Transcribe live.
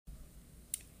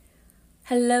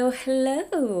Hello,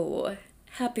 hello.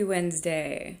 Happy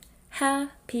Wednesday.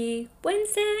 Happy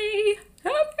Wednesday.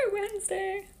 Happy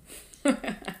Wednesday.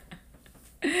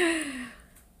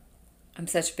 I'm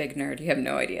such a big nerd. You have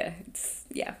no idea.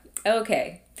 Yeah.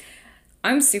 Okay.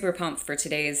 I'm super pumped for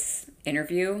today's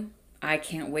interview. I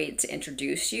can't wait to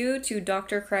introduce you to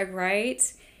Dr. Craig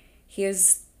Wright. He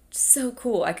is so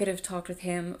cool. I could have talked with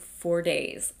him for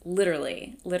days.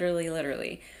 Literally, literally,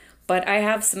 literally. But I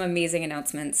have some amazing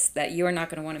announcements that you are not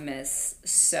going to want to miss.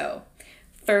 So,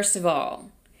 first of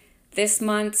all, this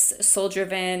month's Soul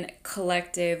Driven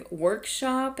Collective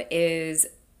workshop is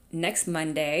next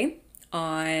Monday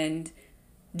on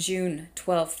June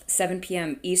 12th, 7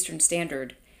 p.m. Eastern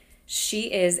Standard.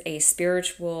 She is a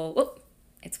spiritual,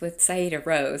 it's with Saida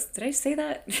Rose. Did I say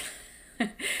that?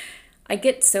 I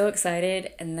get so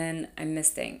excited and then I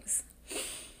miss things.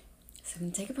 So I'm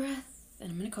going to take a breath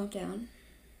and I'm going to calm down.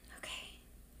 Okay.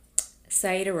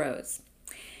 Saida Rose.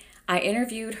 I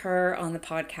interviewed her on the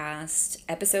podcast,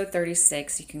 episode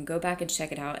 36. You can go back and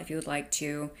check it out if you would like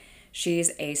to.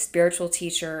 She's a spiritual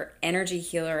teacher, energy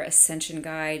healer, ascension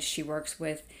guide. She works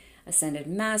with ascended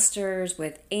masters,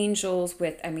 with angels,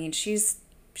 she's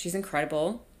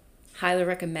incredible. Highly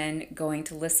recommend going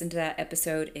to listen to that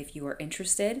episode if you are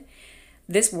interested.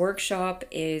 This workshop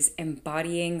is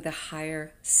embodying the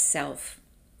higher self.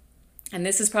 And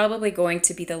this is probably going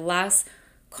to be the last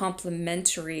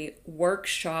complimentary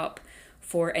workshop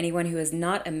for anyone who is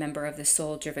not a member of the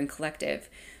Soul Driven Collective.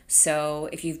 So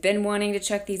if you've been wanting to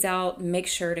check these out, make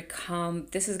sure to come.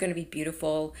 This is going to be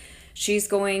beautiful. She's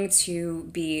going to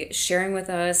be sharing with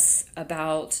us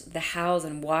about the hows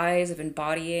and whys of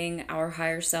embodying our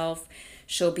higher self.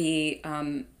 She'll be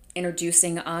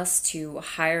introducing us to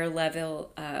higher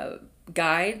level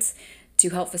guides to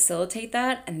help facilitate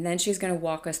that. And then she's going to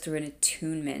walk us through an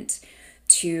attunement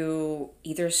to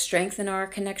either strengthen our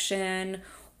connection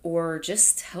or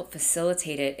just help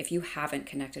facilitate it if you haven't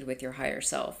connected with your higher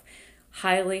self.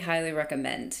 Highly, highly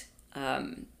recommend.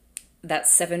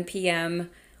 That's 7 p.m.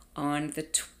 on the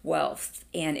 12th.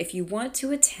 And if you want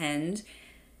to attend,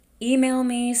 email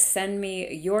me, send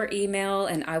me your email,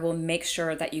 and I will make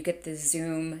sure that you get the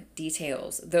Zoom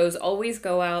details. Those always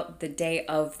go out the day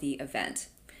of the event.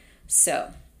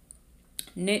 So,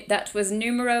 that was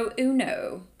numero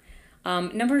uno.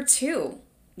 Number two,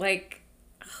 I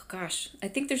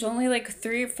think there's only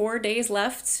 3 or 4 days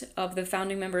left of the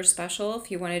founding members special if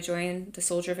you want to join the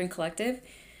Soul Driven Collective.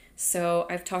 So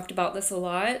I've talked about this a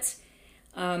lot.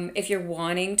 If you're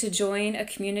wanting to join a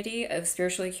community of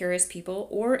spiritually curious people,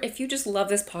 or if you just love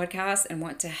this podcast and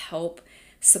want to help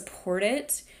support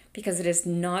it because it is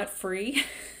not free,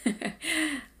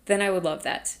 then I would love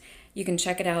that. You can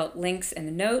check it out, links in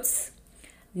the notes.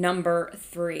 Number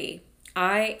 3,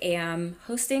 I am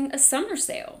hosting a summer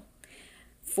sale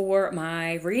for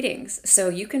my readings. So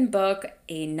you can book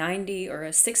a 90 or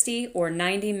a 60 or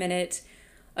 90 minute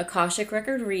Akashic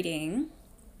Record reading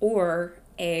or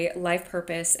a life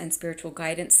purpose and spiritual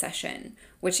guidance session,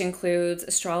 which includes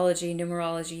astrology,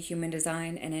 numerology, human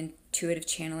design, and intuitive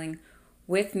channeling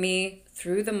with me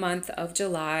through the month of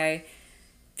July,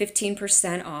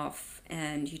 15% off,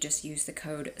 and you just use the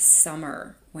code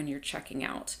SUMMER when you're checking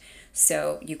out.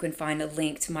 So you can find a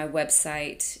link to my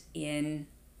website in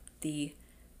the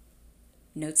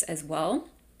notes as well.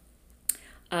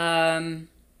 Number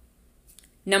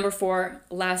 4,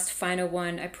 last final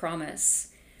one, I promise.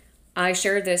 I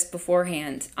shared this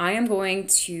beforehand. I am going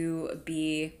to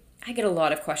I get a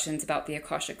lot of questions about the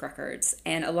Akashic Records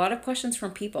and a lot of questions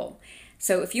from people.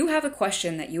 So if you have a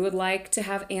question that you would like to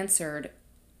have answered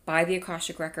by the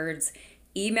Akashic Records,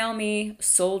 email me,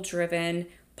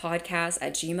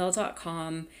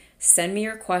 souldrivenpodcast@gmail.com. Send me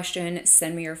your question,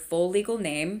 send me your full legal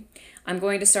name. I'm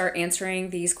going to start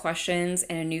answering these questions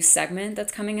in a new segment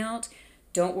that's coming out.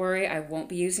 Don't worry, I won't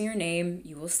be using your name.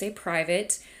 You will stay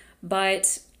private.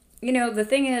 But, the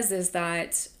thing is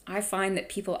that I find that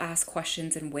people ask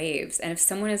questions in waves. And if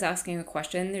someone is asking a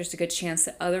question, there's a good chance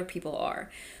that other people are.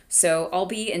 So I'll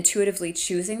be intuitively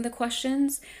choosing the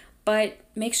questions, but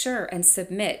make sure and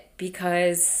submit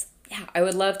because, I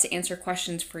would love to answer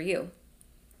questions for you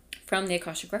from the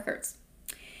Akashic Records.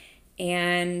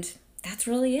 And that's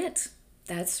really it.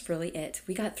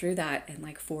 We got through that in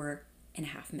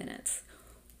 4.5 minutes.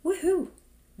 Woohoo!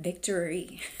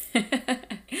 Victory.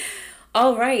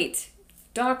 All right.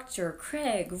 Dr.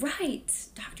 Craig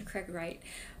Wright.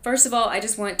 First of all, I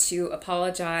just want to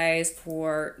apologize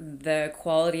for the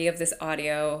quality of this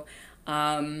audio.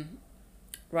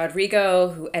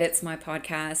 Rodrigo, who edits my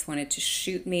podcast, wanted to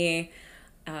shoot me.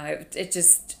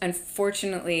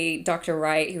 Unfortunately, Dr.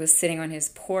 Wright, he was sitting on his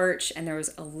porch and there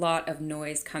was a lot of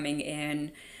noise coming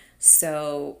in.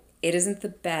 So it isn't the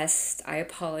best. I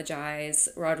apologize.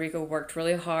 Rodrigo worked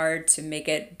really hard to make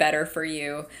it better for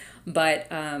you. But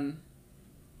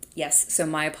yes, so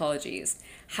my apologies.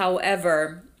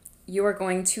 However, you are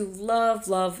going to love,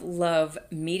 love, love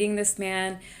meeting this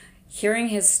man, hearing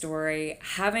his story,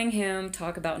 having him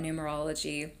talk about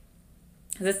numerology.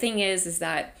 The thing is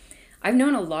that I've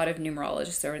known a lot of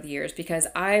numerologists over the years because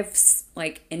I've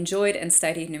like enjoyed and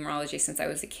studied numerology since I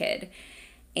was a kid.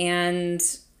 And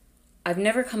I've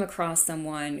never come across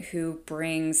someone who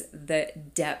brings the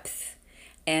depth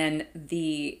and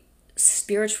the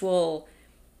spiritual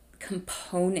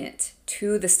component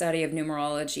to the study of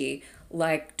numerology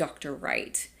like Dr.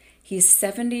 Wright. He's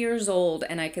 70 years old,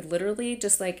 and I could literally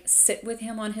just like sit with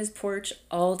him on his porch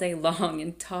all day long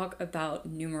and talk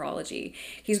about numerology.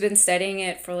 He's been studying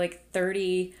it for like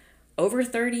over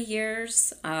 30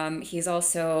 years. He's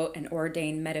also an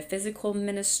ordained metaphysical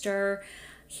minister.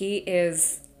 He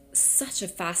is such a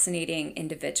fascinating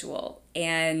individual.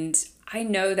 And I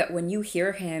know that when you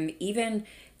hear him even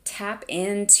tap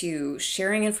into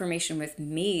sharing information with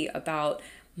me about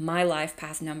my life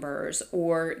path numbers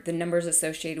or the numbers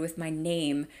associated with my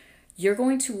name, you're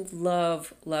going to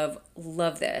love, love,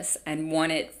 love this and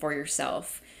want it for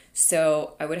yourself.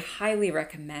 So I would highly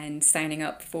recommend signing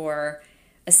up for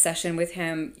a session with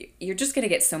him. You're just going to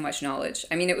get so much knowledge.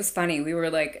 I mean, it was funny. We were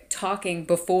like talking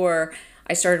before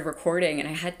I started recording, and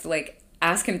I had to like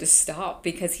ask him to stop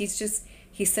because he's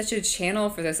such a channel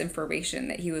for this information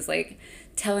that he was like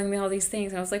telling me all these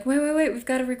things. And I was like, wait, we've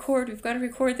got to record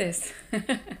this.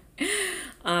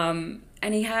 And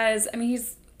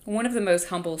he's one of the most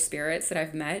humble spirits that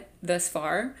I've met thus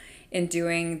far in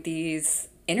doing these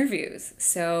interviews.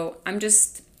 So I'm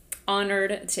just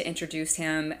honored to introduce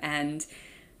him and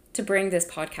to bring this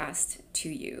podcast to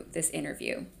you, this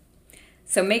interview.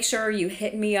 So make sure you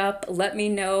hit me up. Let me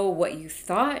know what you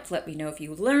thought. Let me know if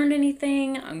you learned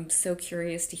anything. I'm so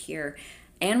curious to hear.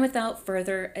 And without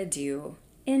further ado,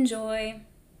 enjoy.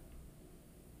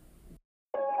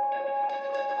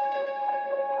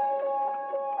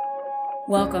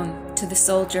 Welcome to the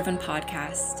Soul Driven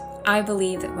Podcast. I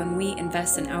believe that when we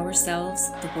invest in ourselves,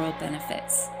 the world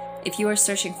benefits. If you are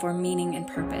searching for meaning and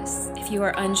purpose, if you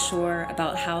are unsure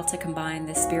about how to combine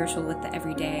the spiritual with the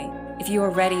everyday, if you are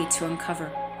ready to uncover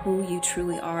who you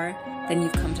truly are, then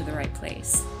you've come to the right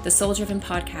place. The Soul Driven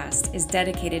Podcast is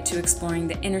dedicated to exploring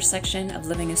the intersection of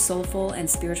living a soulful and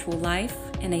spiritual life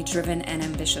in a driven and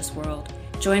ambitious world.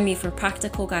 Join me for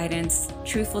practical guidance,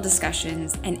 truthful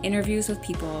discussions, and interviews with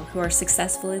people who are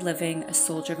successfully living a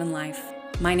soul-driven life.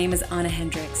 My name is Anna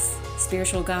Hendricks,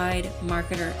 spiritual guide,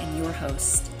 marketer, and your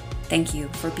host. Thank you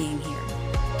for being here.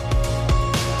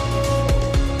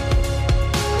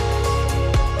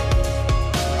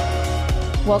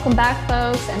 Welcome back,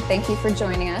 folks, and thank you for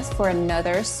joining us for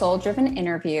another soul-driven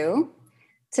interview.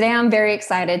 Today, I'm very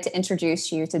excited to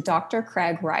introduce you to Dr.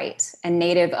 Craig Wright, a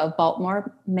native of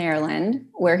Baltimore, Maryland,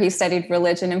 where he studied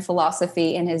religion and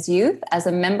philosophy in his youth as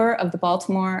a member of the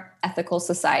Baltimore Ethical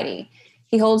Society.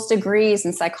 He holds degrees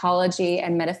in psychology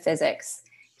and metaphysics.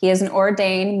 He is an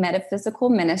ordained metaphysical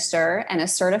minister and a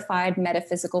certified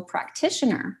metaphysical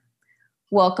practitioner.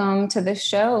 Welcome to the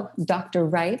show, Dr.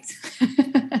 Wright.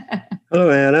 Hello,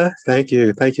 Anna. Thank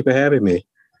you. Thank you for having me.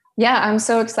 Yeah, I'm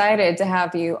so excited to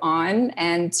have you on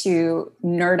and to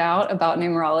nerd out about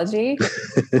numerology.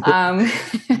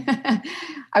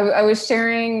 I was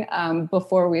sharing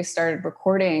before we started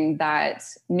recording that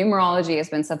numerology has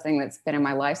been something that's been in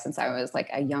my life since I was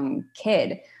like a young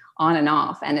kid, on and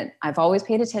off. And I've always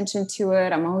paid attention to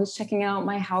it. I'm always checking out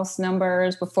my house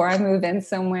numbers before I move in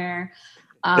somewhere.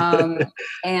 And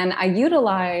I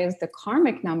utilize the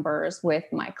karmic numbers with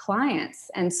my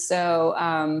clients. And so,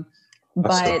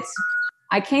 but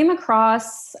I came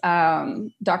across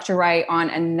Dr. Wright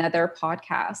on another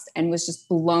podcast and was just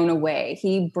blown away.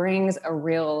 He brings a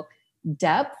real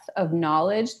depth of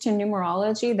knowledge to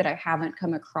numerology that I haven't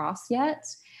come across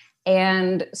yet.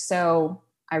 And so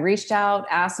I reached out,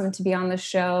 asked him to be on the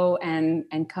show and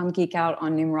come geek out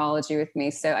on numerology with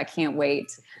me. So I can't wait.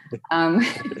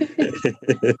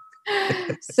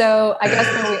 So I guess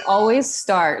where we always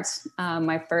start,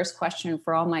 my first question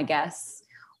for all my guests,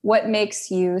 what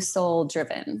makes you soul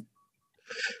driven?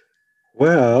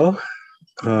 Well,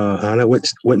 Anna,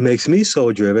 what makes me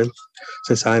soul driven,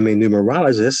 since I'm a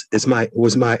numerologist,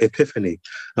 was my epiphany.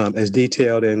 As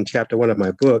detailed in chapter 1 of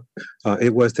my book,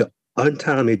 it was the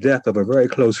untimely death of a very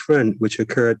close friend, which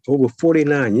occurred over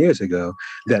 49 years ago,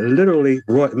 that literally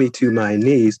brought me to my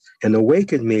knees and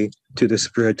awakened me to the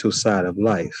spiritual side of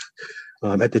life.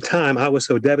 At the time, I was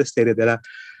so devastated that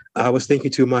I was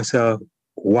thinking to myself,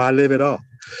 why live at all?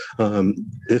 Um,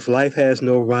 if life has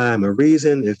no rhyme or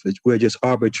reason, if we're just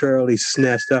arbitrarily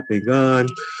snatched up and gone.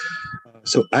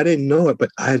 So I didn't know it, but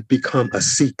I had become a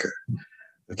seeker.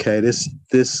 Okay,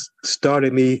 this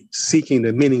started me seeking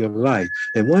the meaning of life.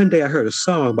 And one day I heard a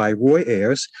song by Roy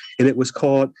Ayers, and it was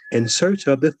called "In Search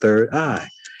of the Third Eye."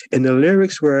 And the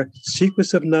lyrics were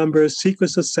secrets of numbers,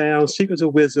 secrets of sound, secrets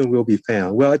of wisdom will be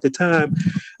found. Well, at the time,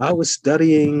 I was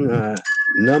studying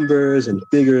numbers and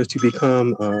figures to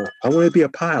become, I wanted to be a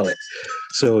pilot.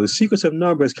 So the secrets of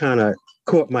numbers kind of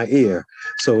caught my ear.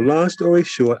 So long story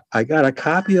short, I got a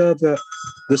copy of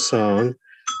the song.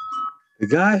 The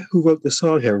guy who wrote the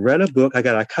song had read a book. I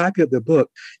got a copy of the book,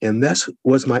 and that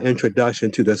was my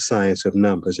introduction to the science of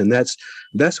numbers. And that's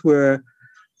where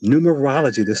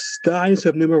numerology, the science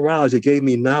of numerology, gave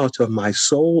me knowledge of my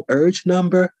soul urge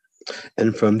number.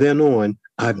 And from then on,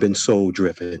 I've been soul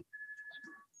driven.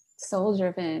 Soul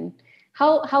driven.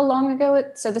 How long ago?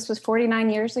 So this was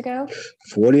 49 years ago?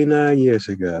 49 years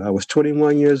ago. I was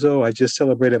 21 years old. I just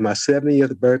celebrated my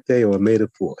 70th birthday on May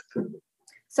the 4th.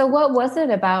 So what was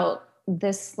it about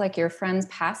this, like your friend's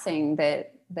passing,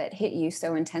 that hit you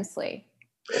so intensely?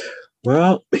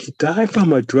 Well, he died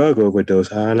from a drug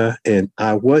overdose, Anna, and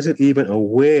I wasn't even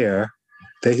aware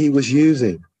that he was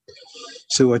using.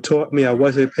 So it taught me I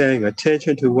wasn't paying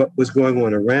attention to what was going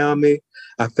on around me.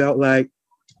 I felt like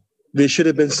there should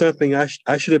have been something,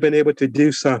 I should have been able to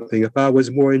do something if I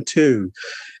was more in tune.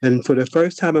 And for the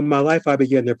first time in my life, I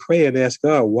began to pray and ask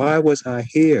God, why was I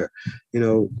here? You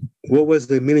know, what was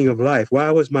the meaning of life?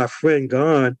 Why was my friend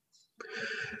gone?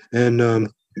 And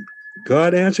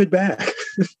God answered back.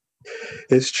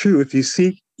 It's true. If you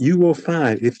seek, you will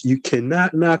find. If you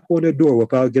cannot knock on the door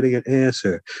without getting an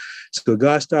answer. So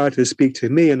God started to speak to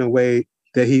me in a way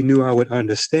that he knew I would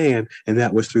understand, and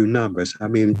that was through numbers. I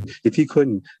mean, if he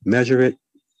couldn't measure it,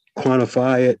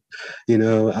 quantify it, you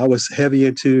know, I was heavy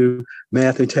into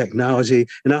math and technology,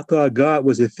 and I thought God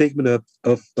was a figment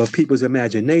of people's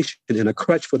imagination and a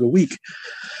crutch for the weak.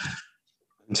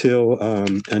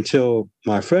 Until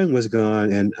my friend was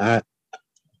gone, and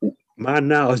my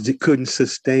knowledge couldn't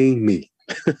sustain me.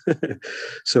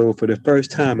 So for the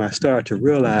first time, I started to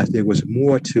realize there was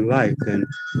more to life than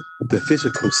the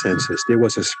physical senses. There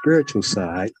was a spiritual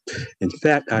side. In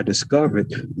fact, I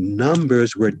discovered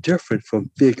numbers were different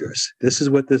from figures. This is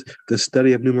what the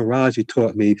study of numerology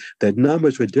taught me, that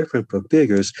numbers were different from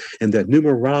figures, and that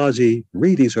numerology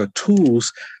readings are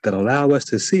tools that allow us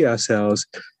to see ourselves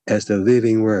as the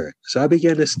living word. So I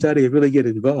began to study and really get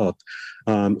involved.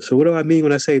 So what do I mean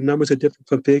when I say numbers are different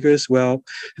from figures? Well,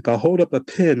 if I hold up a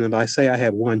pen and I say I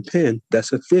have one pen,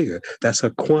 that's a figure. That's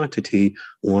a quantity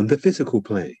on the physical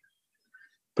plane.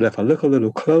 But if I look a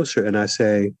little closer and I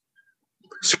say,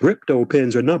 scripto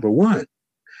pens are number one,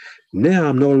 now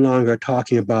I'm no longer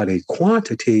talking about a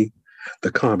quantity.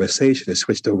 The conversation has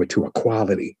switched over to a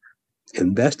quality.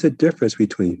 And that's the difference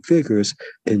between figures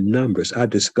and numbers. I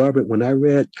discovered when I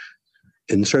read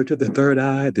In Search of the Third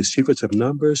Eye, The Secrets of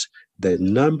Numbers, that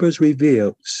numbers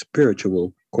reveal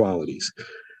spiritual qualities.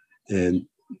 And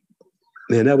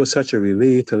man, that was such a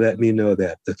relief to let me know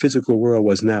that the physical world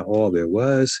was not all there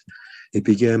was. It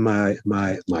began my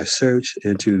search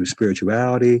into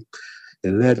spirituality.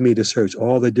 It led me to search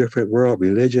all the different world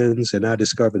religions, and I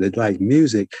discovered that, like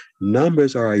music,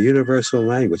 numbers are a universal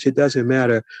language. It doesn't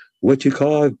matter what you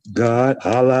call God,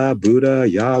 Allah, Buddha,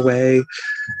 Yahweh.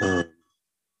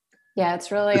 Yeah,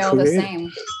 it's really all the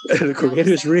same. The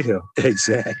creator is real.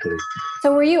 Exactly.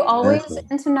 So were you always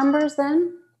into numbers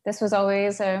then? This was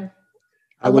always I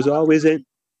was always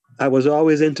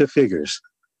into figures.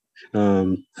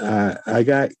 I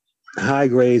got high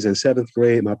grades in seventh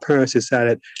grade. My parents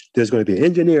decided there's going to be an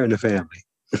engineer in the family,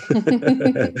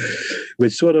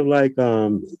 which sort of like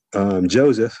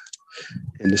Joseph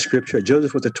in the scripture.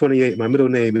 Joseph was a 28. My middle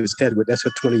name is Edward. That's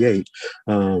a 28.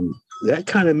 That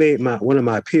kind of made one of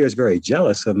my peers very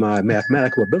jealous of my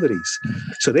mathematical abilities.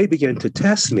 So they began to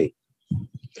test me.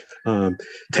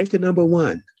 Take the number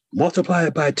 1, multiply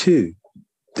it by 2.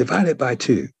 Divide it by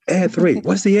 2, add 3.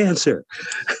 What's the answer?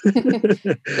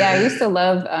 Yeah, I used to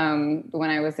love when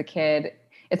I was a kid.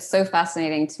 It's so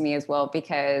fascinating to me as well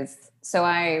because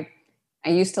I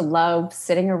used to love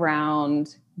sitting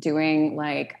around doing,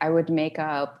 like, I would make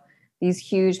up these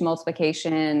huge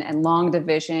multiplication and long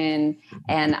division,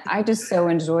 and I just so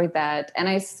enjoyed that. And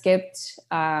I skipped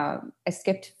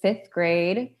 5th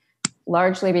grade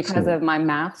largely because of my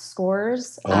math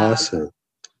scores. Awesome.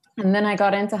 And then I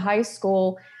got into high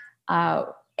school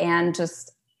and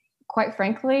just, quite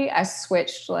frankly, I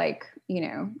switched, I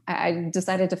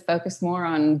decided to focus more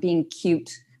on being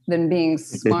cute than being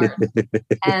smart.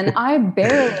 And I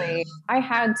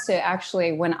had to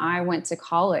actually, when I went to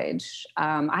college,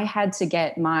 I had to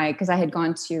get because I had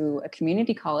gone to a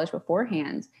community college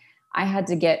beforehand. I had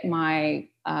to get my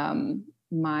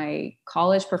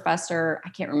college professor, I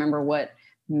can't remember what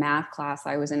math class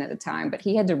I was in at the time, but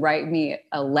he had to write me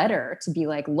a letter to be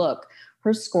like, look,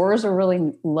 her scores are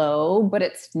really low, but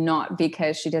it's not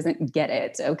because she doesn't get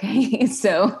it. Okay.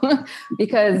 So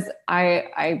because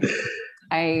I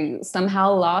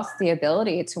somehow lost the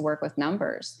ability to work with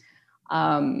numbers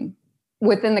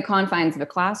within the confines of a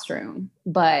classroom.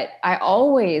 But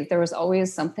there was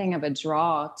always something of a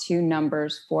draw to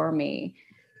numbers for me.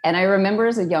 And I remember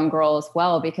as a young girl as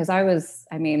well, because I've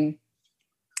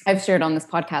shared on this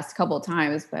podcast a couple of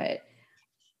times, but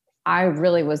I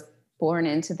really was born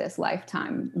into this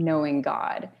lifetime knowing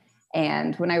God.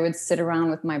 And when I would sit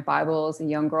around with my Bible as a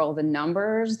young girl, the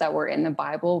numbers that were in the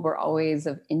Bible were always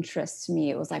of interest to me.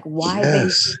 It was like, why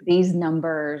these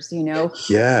numbers, Yes.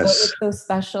 What was so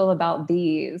special about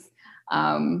these?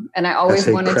 And I always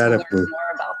wanted to learn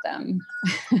more about them.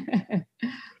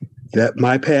 That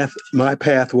my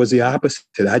path was the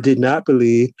opposite. I did not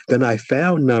believe. Then I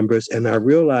found numbers, and I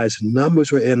realized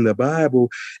numbers were in the Bible,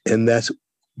 and that's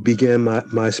began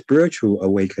my spiritual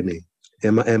awakening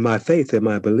and my faith and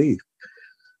my belief.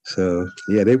 So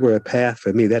yeah, they were a path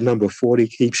for me. That number 40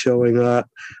 keeps showing up.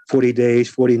 40 days,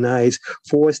 40 nights.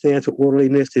 4 stands for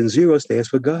orderliness, and 0 stands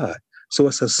for God. So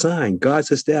it's a sign.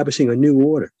 God's establishing a new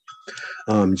order.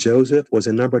 Joseph was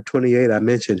a number 28. I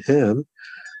mentioned him.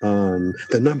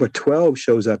 The number 12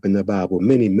 shows up in the Bible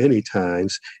many, many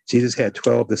times. Jesus had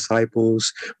 12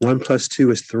 disciples. 1 +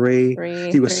 2 is 3.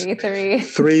 He was three.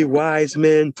 3 wise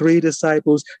men, 3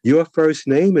 disciples. Your first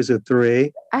name is a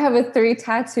 3. I have a 3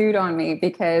 tattooed on me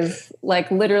because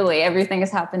literally everything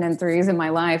has happened in 3s in my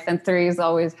life. And 3 has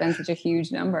always been such a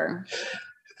huge number.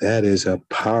 That is a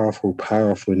powerful,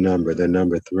 powerful number, the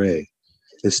number 3.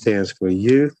 It stands for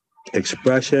youth,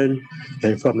 expression,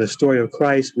 and from the story of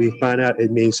Christ, we find out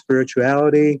it means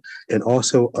spirituality and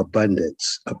also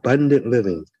abundance. Abundant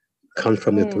living comes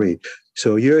from the 3.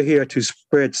 So you're here to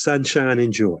spread sunshine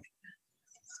and joy.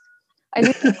 I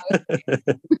do.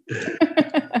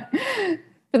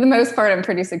 For the most part, I'm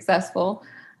pretty successful.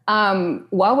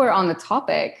 While we're on the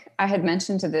topic, I had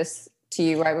mentioned this to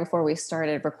you right before we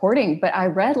started recording, but I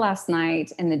read last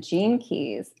night in the Gene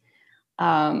Keys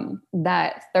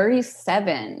that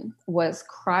 37 was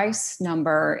Christ's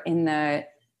number in the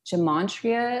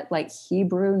gematria,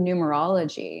 Hebrew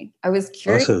numerology. I was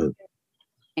curious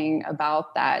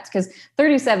about that because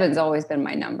 37 has always been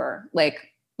my number. My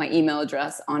email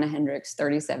address,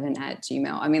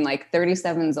 AnnaHendricks37@gmail.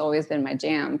 37 has always been my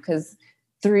jam because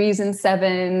 3s and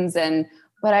 7s,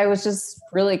 but I was just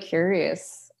really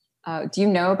curious. Do you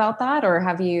know about that, or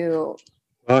have you?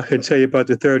 I can tell you about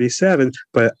the 37,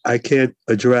 but I can't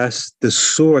address the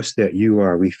source that you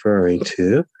are referring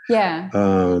to. Yeah.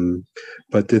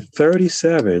 But the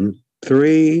 37,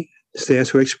 3 stands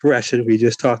for expression. We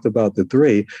just talked about the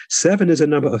 3. 7 is a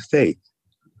number of faith.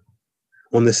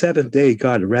 On the 7th day,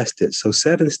 God rested. So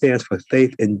 7 stands for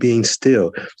faith and being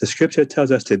still. The scripture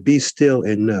tells us to be still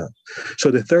and know.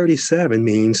 So the 37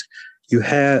 means you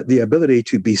have the ability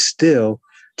to be still,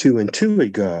 to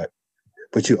intuit God,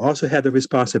 but you also have the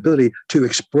responsibility to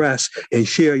express and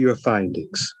share your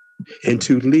findings and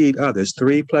to lead others.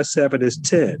 3 + 7 is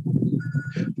 10.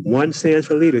 1 stands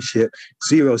for leadership.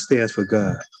 0 stands for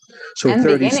God. So and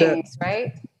 37, beginnings,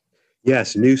 right?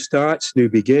 Yes, new starts, new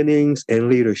beginnings, and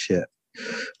leadership.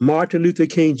 Martin Luther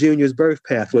King Jr.'s birth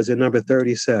path was at number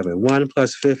 37. 1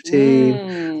 +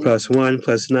 15 + 1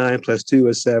 + 9 + 2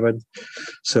 is 7.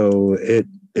 So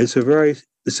it's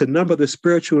a number of the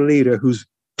spiritual leader who's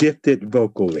gifted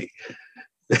vocally.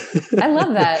 I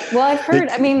love that. Well, I've heard,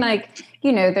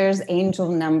 there's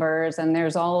angel numbers and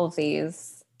there's all of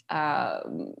these,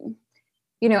 outside,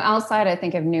 I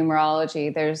think, of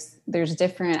numerology, there's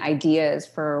different ideas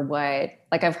for what,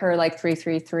 I've heard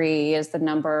 333 is the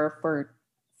number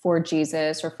for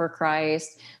Jesus or for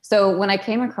Christ. So when I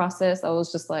came across this, I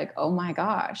was just like, oh my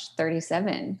gosh,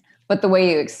 37. But the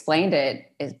way you explained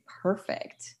it is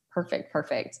perfect.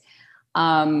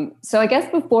 So I guess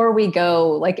before we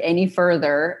go any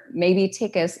further, maybe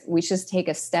we should take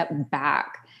a step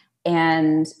back.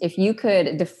 And if you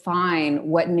could define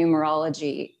what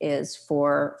numerology is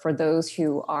for those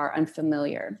who are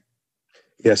unfamiliar.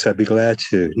 Yes, I'd be glad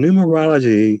to.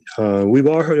 Numerology, we've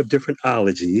all heard of different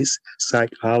ologies,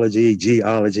 psychology,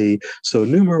 geology. So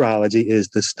numerology is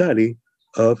the study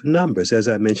of numbers. As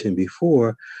I mentioned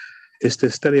before, it's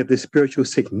the study of the spiritual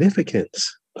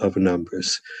significance of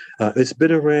numbers. It's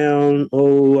been around,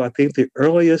 I think the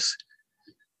earliest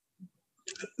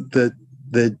the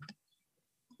the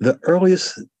the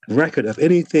earliest record of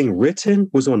anything written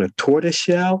was on a tortoise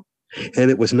shell, and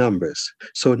it was numbers.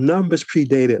 So numbers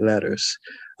predated letters.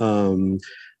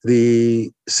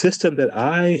 The system that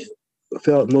I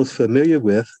felt most familiar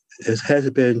with has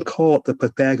been called the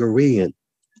Pythagorean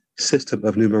system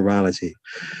of numerology.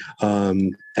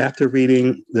 After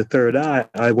reading The Third Eye,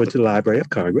 I went to the Library of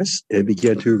Congress and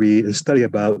began to read and study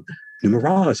about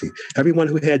numerology. Everyone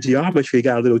who had geometry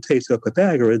got a little taste of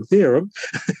Pythagorean theorem,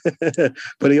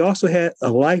 but he also had a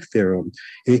life theorem.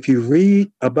 And if you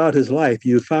read about his life,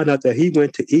 you find out that he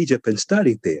went to Egypt and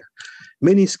studied there.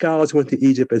 Many scholars went to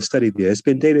Egypt and studied there. It's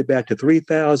been dated back to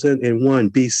 3001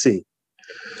 BC.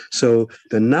 So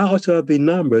the knowledge of the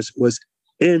numbers was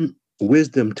in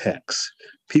wisdom texts.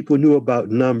 People knew about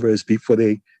numbers before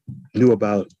they knew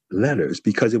about letters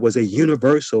because it was a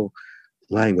universal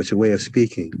language, a way of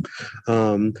speaking.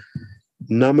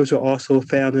 Numbers are also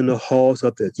found in the halls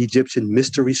of the Egyptian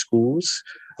mystery schools,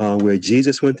 where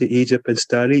Jesus went to Egypt and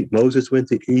studied, Moses went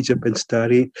to Egypt and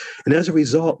studied. And as a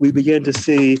result, we began to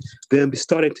see them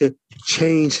starting to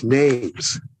change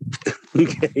names.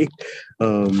 Okay.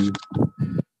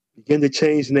 Begin to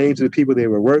change names of the people they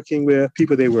were working with,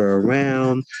 people they were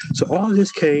around. So all of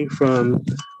this came from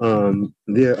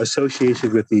their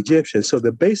association with the Egyptians. So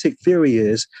the basic theory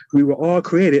is we were all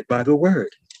created by the word.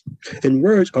 And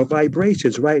words are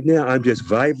vibrations. Right now, I'm just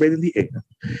vibrating the air.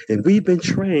 And we've been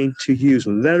trained to use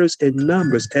letters and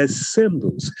numbers as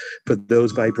symbols for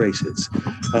those vibrations.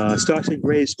 Starts in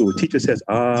grade school. Teacher says,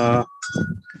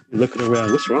 looking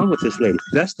around, what's wrong with this lady?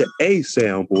 That's the A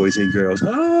sound, boys and girls.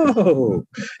 Oh,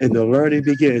 and the learning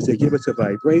begins. They give us a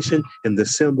vibration and the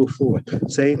symbol for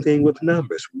it. Same thing with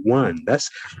numbers. 1, that's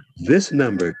this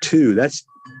number. 2, that's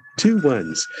 2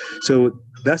 ones. So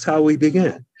that's how we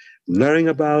began. Learning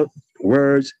about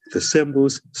words, the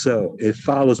symbols. So it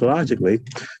follows logically,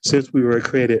 since we were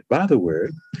created by the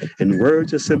word, and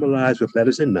words are symbolized with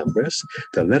letters and numbers.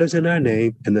 The letters in our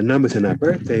name and the numbers in our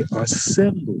birthday are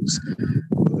symbols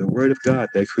of the word of God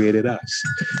that created us.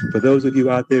 For those of you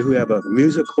out there who have a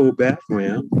musical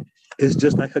background, it's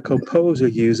just like a composer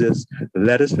uses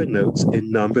letters for notes and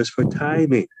numbers for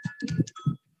timing.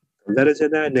 The letters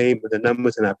in our name and the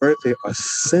numbers in our birthday are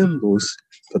symbols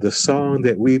for the song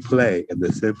that we play in the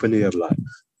symphony of life.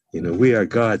 You know, we are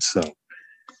God's song.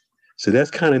 So that's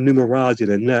kind of numerology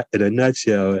in a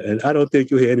nutshell. And I don't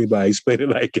think you'll hear anybody explain it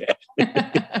like that.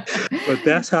 But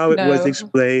that's how it was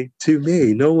explained to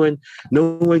me. No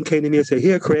one came to me and said,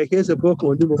 here, Craig, here's a book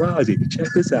on numerology. Check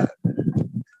this out.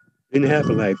 Didn't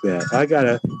happen like that. I got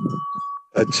a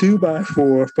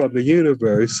 2x4 from the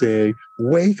universe saying,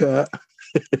 wake up.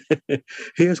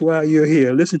 Here's why you're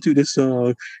here. Listen to this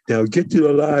song. Now get to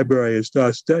the library and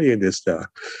start studying this stuff.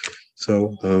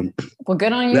 So, well,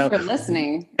 good on you for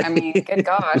listening. I mean, good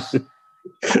gosh.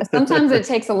 Sometimes it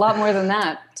takes a lot more than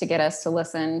that to get us to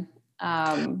listen.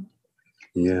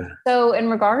 Yeah. So in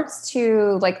regards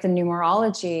to like the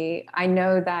numerology, I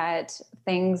know that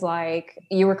things like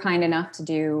you were kind enough to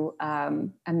do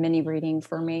a mini reading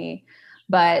for me.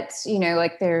 But, you know,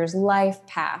 like there's life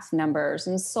path numbers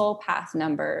and soul path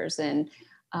numbers and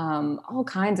all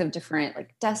kinds of different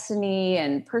like destiny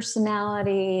and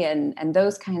personality and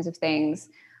those kinds of things.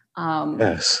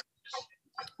 Yes.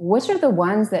 Which are the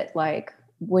ones that like,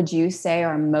 would you say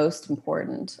are most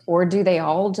important? Or do they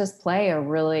all just play a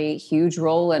really huge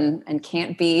role and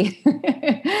can't be,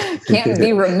 can't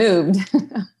be removed?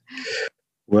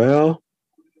 Well,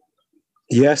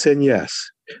 yes and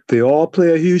yes. They all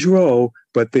play a huge role,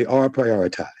 but they are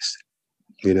prioritized.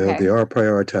 You know, They are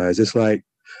prioritized. It's like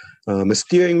a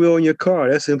steering wheel in your car.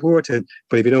 That's important.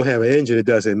 But if you don't have an engine, it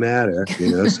doesn't matter.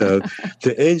 You know, so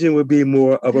the engine would be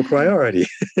more of a priority.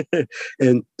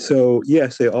 And so,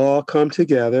 yes, they all come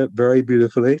together very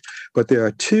beautifully. But there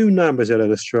are 2 numbers that are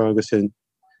the strongest and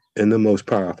the most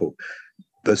powerful.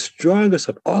 The strongest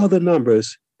of all the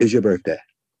numbers is your birthday.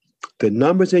 The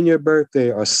numbers in your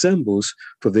birthday are symbols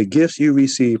for the gifts you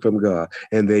receive from God,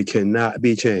 and they cannot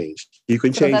be changed. You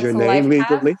can change your name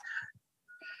legally.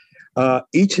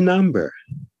 Each number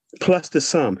plus the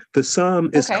sum. The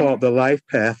sum is called the life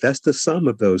path. That's the sum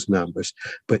of those numbers.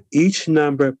 But each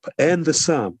number and the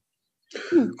sum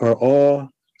are all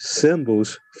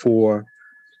symbols for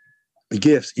the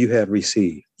gifts you have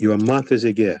received. Your month is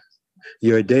a gift.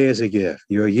 Your day is a gift.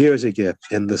 Your year is a gift.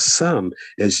 And the sum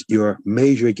is your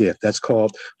major gift. That's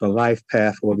called the life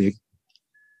path, or the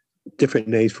different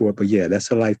names for it. But yeah,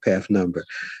 that's a life path number.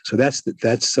 So that's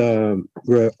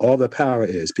where all the power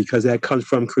is, because that comes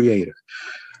from Creator.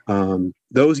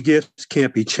 Those gifts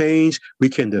can't be changed. We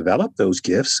can develop those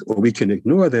gifts or we can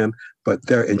ignore them, but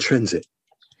they're intrinsic.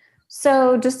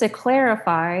 So just to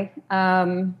clarify,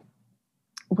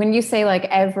 when you say like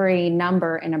every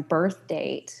number in a birth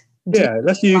date, Yeah,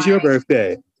 let's use your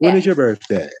birthday. When is your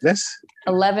birthday? Let's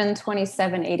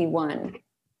 11/27/81.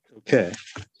 Okay.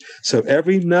 So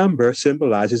every number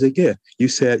symbolizes a gift. You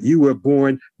said you were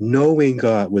born knowing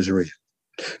God was real.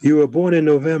 You were born in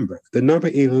November. The number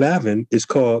 11 is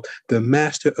called the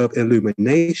master of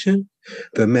illumination,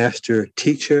 the master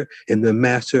teacher, and the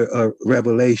master of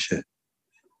revelation.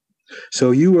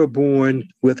 So you were born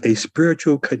with a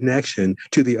spiritual connection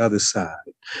to the other side.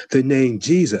 The name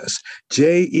Jesus,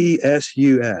 Jesus,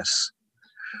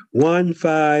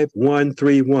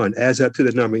 15131 adds up to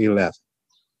the number 11.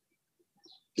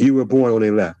 You were born on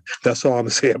 11. That's all I'm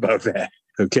going to say about that.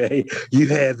 Okay. You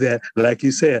had that, like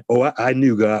you said, I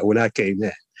knew God when I came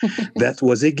in. That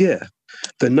was a gift.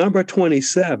 The number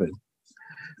 27,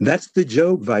 that's the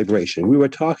Job vibration. We were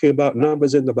talking about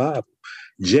numbers in the Bible.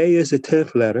 J is the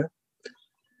 10th letter.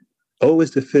 O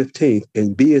is the 15th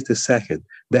and B is the 2nd.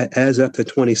 That adds up to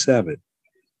 27.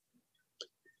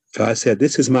 God said,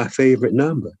 this is my favorite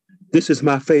number. This is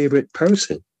my favorite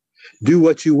person. Do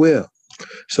what you will.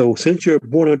 So since you're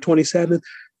born on 27th,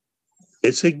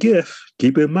 it's a gift.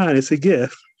 Keep in mind, it's a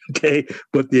gift. Okay.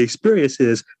 But the experience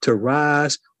is to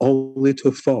rise only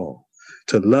to fall,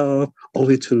 to love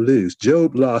only to lose.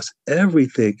 Job lost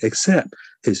everything except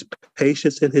his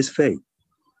patience and his faith.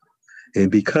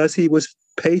 And because he was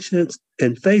patient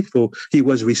and faithful, he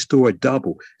was restored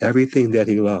double everything that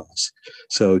he lost.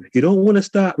 So you don't want to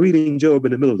stop reading Job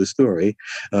in the middle of the story.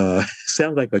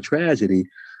 Sounds like a tragedy,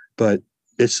 but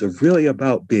it's really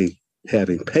about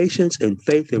having patience and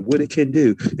faith in what it can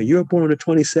do. And you're born on the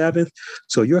 27th,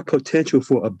 so your potential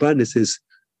for abundance is,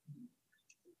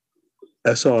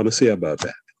 that's all I'm going to say about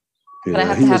that. But I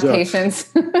have to have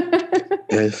patience.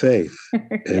 And faith,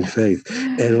 and faith,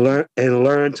 and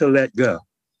learn to let go.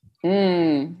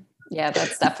 Yeah,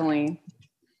 that's definitely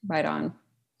right on.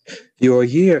 Your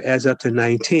year adds up to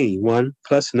 19. 1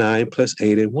 plus 9 plus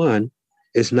 8 and 1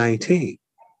 is 19.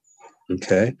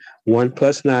 Okay. 1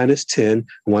 plus 9 is 10.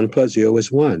 1 plus 0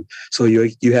 is 1. So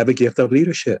you have a gift of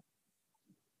leadership.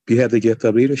 You have the gift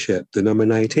of leadership. The number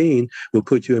 19 will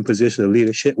put you in position of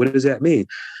leadership. What does that mean?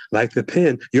 Like the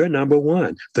pen, you're number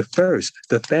one, the first,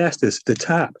 the fastest, the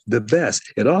top, the best.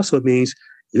 It also means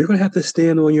you're going to have to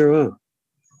stand on your own.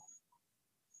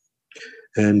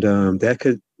 And that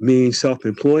could mean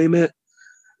self-employment,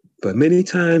 but many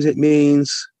times it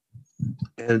means,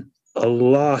 and a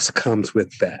loss comes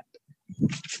with that.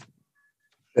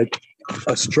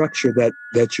 A structure that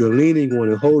you're leaning on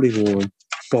and holding on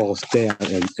falls down,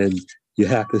 and you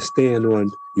have to stand on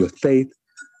your faith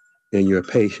and your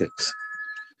patience.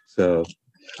 So,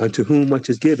 unto whom much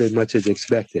is given, much is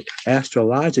expected.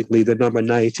 Astrologically, the number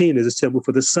 19 is a symbol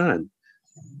for the sun.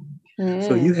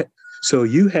 So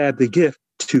you have the gift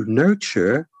to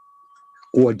nurture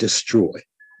or destroy.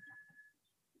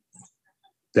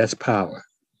 That's power.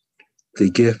 The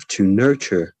gift to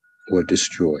nurture or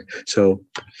destroy. So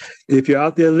if you're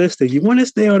out there listening, you want to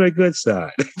stay on the good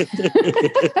side.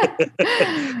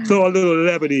 Throw a little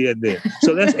levity in there.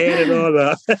 So let's add it all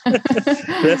up.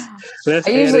 let's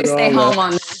I usually stay home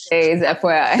on those days,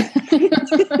 FYI.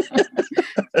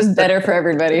 It's better for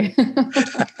everybody.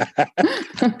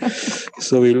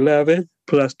 So 11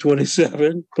 plus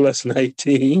 27 plus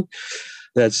 19.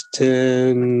 That's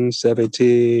 10,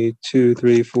 17, 2,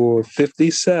 3, 4,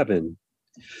 57.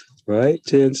 Right?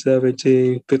 10,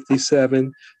 17,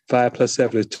 57, 5 plus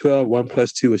 7 is 12, 1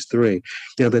 plus 2 is 3.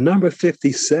 Now, the number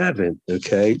 57,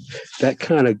 okay, that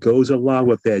kind of goes along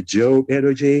with that Job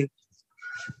energy.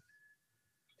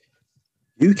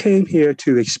 You came here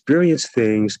to experience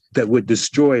things that would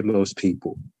destroy most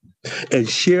people and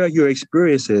share your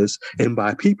experiences. And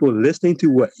by people listening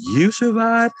to what you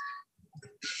survived,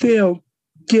 they'll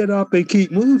get up and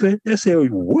keep moving and say,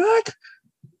 what?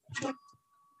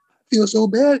 Feel so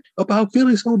bad about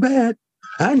feeling so bad.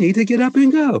 I need to get up and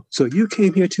go. So you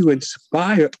came here to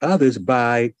inspire others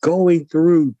by going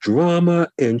through drama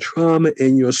and trauma,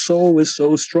 and your soul is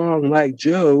so strong like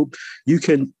Job, you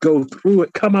can go through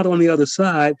it, come out on the other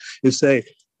side and say,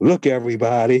 look,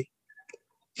 everybody,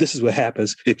 this is what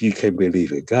happens if you can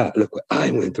believe in God. Look what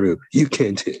I went through. You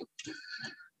can too.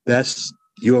 That's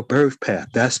your birth path.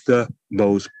 That's the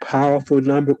most powerful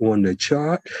number on the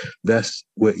chart. That's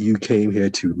what you came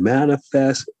here to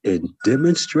manifest and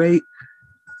demonstrate.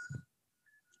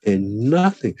 And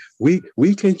nothing. We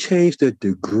can change the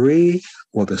degree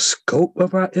or the scope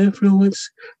of our influence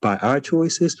by our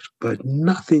choices, but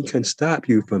nothing can stop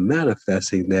you from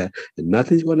manifesting that. And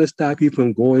nothing's going to stop you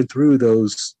from going through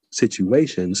those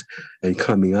situations and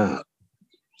coming out.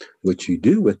 What you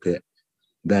do with it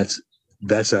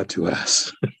that's up to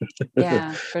us.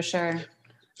 Yeah, for sure.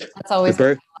 That's The always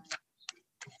birth,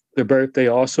 the birthday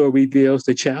also reveals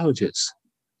the challenges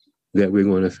that we're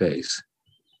going to face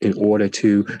in order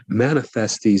to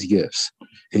manifest these gifts.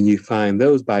 And you find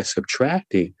those by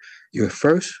subtracting. Your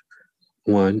first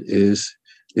one is,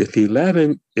 if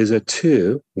 11 is a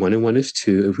 2, 1 and 1 is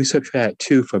 2. If we subtract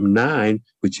 2 from 9,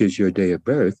 which is your day of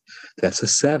birth, that's a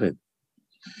 7.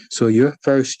 So your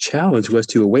first challenge was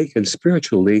to awaken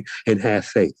spiritually and have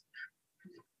faith.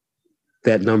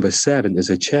 That number 7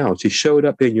 is a challenge. It showed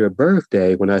up in your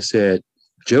birthday when I said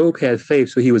Job had faith,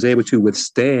 so he was able to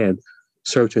withstand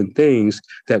certain things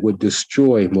that would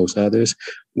destroy most others.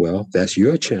 Well, that's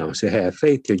your challenge, to have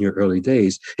faith in your early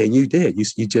days. And you did.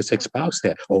 You just espoused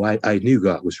that. Oh, I knew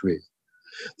God was real.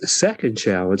 The second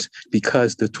challenge,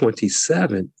 because the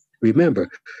 27, remember,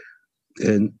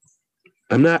 and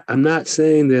I'm not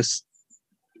saying this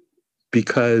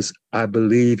because I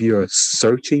believe you're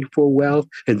searching for wealth.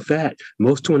 In fact,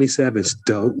 most 27s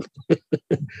don't.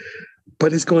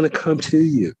 But it's going to come to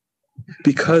you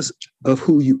because of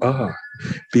who you are.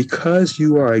 Because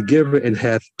you are a giver and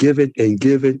have given and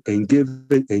given and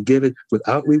given and given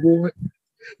without reward,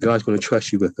 God's going to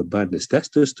trust you with abundance. That's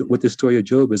just what the story of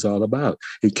Job is all about.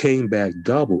 It came back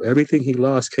double. Everything he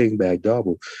lost came back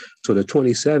double. So the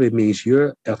 27 means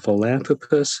you're a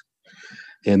philanthropist.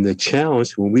 And the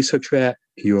challenge, when we subtract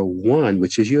your 1,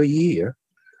 which is your year,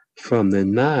 from the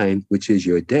 9, which is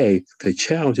your day, the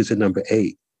challenge is the number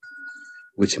 8,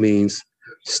 which means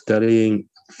studying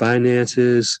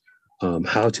finances,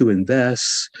 how to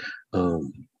invest,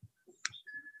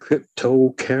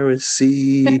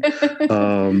 cryptocurrency.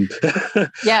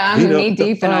 Yeah, I'm knee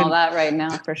deep in all that right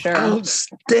now, for sure.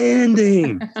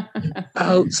 Outstanding.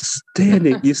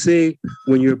 Outstanding. You see,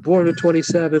 when you're born on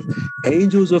 27th,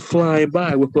 angels are flying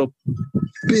by with a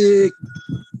big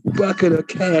bucket of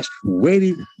cash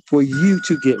waiting for you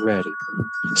to get ready,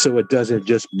 so it doesn't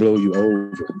just blow you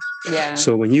over. Yeah.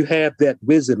 So when you have that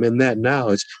wisdom and that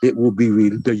knowledge, it will be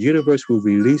the universe will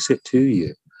release it to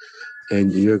you,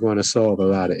 and you're going to solve a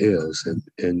lot of ills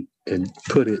and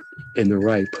put it in the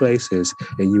right places,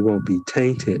 and you won't be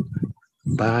tainted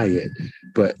by it.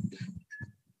 But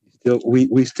still,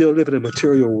 we still live in a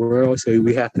material world, so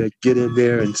we have to get in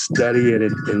there and study it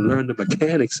and learn the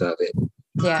mechanics of it.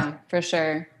 Yeah, for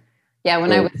sure. Yeah,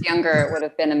 when I was younger, it would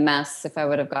have been a mess if I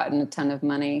would have gotten a ton of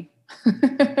money.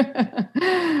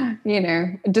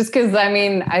 Just because,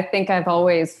 I think I've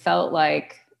always felt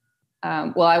like,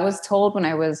 I was told when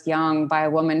I was young by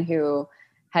a woman who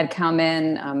had come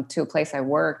in to a place I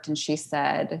worked, and she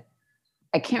said,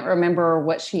 I can't remember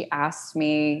what she asked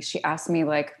me. She asked me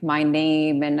like my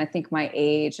name and I think my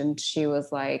age. And she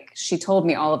was like, she told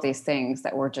me all of these things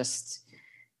that were just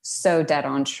so dead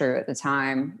on true at the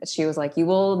time. She was like, you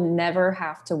will never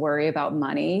have to worry about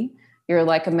money. You're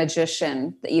like a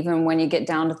magician. Even when you get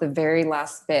down to the very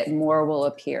last bit, more will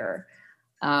appear.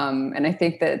 And I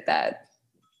think that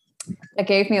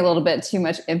gave me a little bit too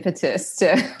much impetus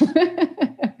to,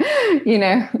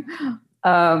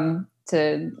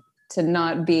 to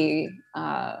not be,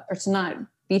 or to not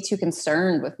be too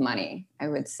concerned with money, I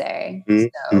would say.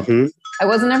 Mm-hmm. So I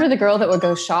was never the girl that would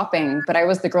go shopping, but I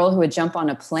was the girl who would jump on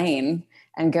a plane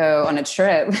and go on a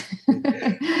trip. Yes.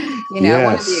 I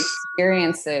wanted the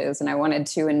experiences, and I wanted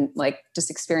to just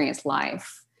experience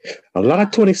life. A lot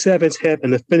of 27s have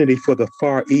an affinity for the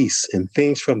Far East and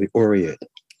things from the Orient.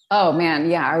 Oh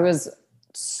man, yeah, I was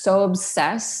so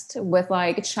obsessed with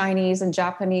like Chinese and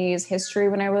Japanese history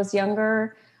when I was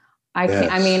younger. I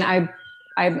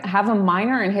have a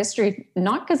minor in history,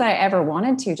 not because I ever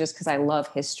wanted to, just because I love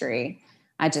history.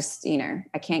 I just,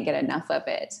 I can't get enough of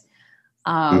it.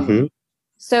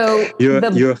 So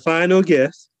your final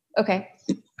gift. Okay.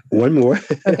 One more.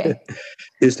 Okay.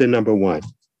 Is the number 1.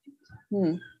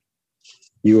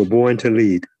 You were born to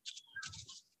lead.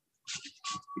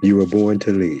 You were born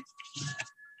to lead.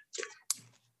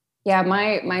 Yeah,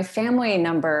 my family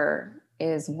number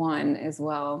is 1 as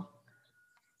well.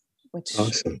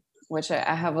 Awesome. Which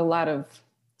I have a lot of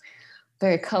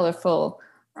very colorful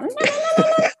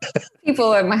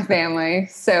people in my family.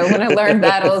 So when I learned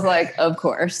that, I was like, of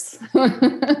course. Because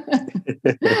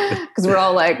we're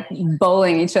all like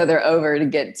bowling each other over to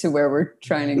get to where we're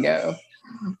trying to go.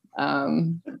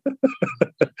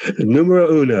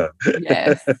 Numero uno.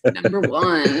 Yes, number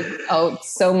 1. Oh,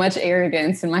 so much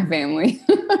arrogance in my family.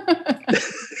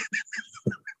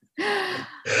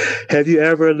 Have you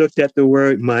ever looked at the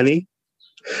word money?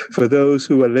 For those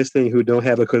who are listening who don't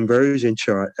have a conversion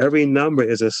chart, every number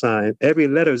is assigned, every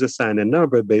letter is assigned a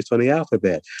number based on the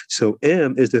alphabet. So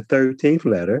M is the 13th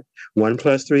letter. 1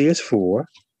 plus 3 is 4.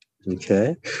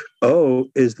 Okay. O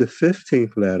is the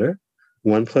 15th letter.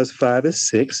 1 plus 5 is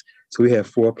 6. So we have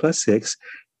 4 plus 6.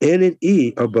 N and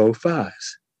E are both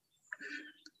fives.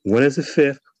 One is the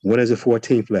 5th, one is the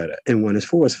 14th letter, and 1 is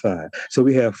 4 is 5. So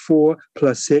we have 4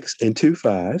 plus 6 and 2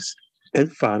 fives.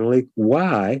 And finally,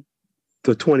 Y,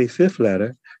 the 25th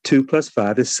letter, 2 plus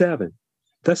 5 is 7.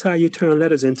 That's how you turn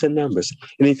letters into numbers.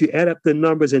 And if you add up the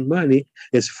numbers in money,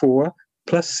 it's 4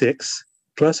 plus 6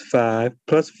 plus 5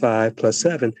 plus 5 plus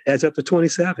 7 adds up to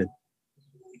 27.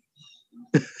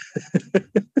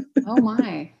 Oh,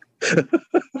 my.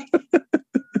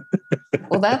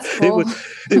 Well, that's cool.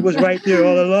 It was right there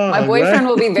all along. My boyfriend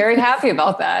will be very happy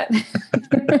about that.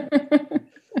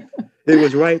 It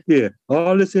was right there.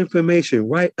 All this information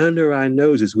right under our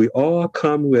noses. We all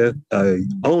come with a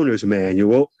owner's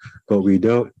manual, but we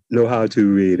don't know how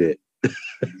to read it.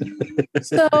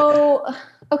 So,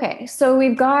 okay. So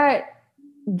we've got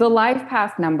the life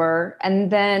path number.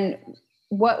 And then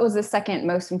what was the second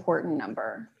most important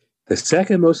number? The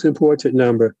second most important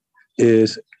number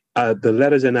is the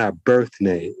letters in our birth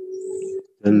name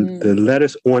and the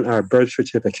letters on our birth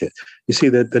certificate. You see,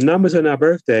 the numbers on our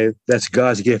birthday, that's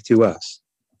God's gift to us.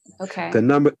 Okay.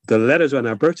 The letters on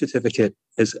our birth certificate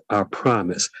is our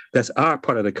promise. That's our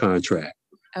part of the contract.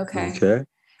 Okay. Okay.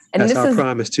 And that's our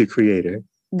promise to Creator.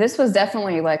 This was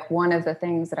definitely like one of the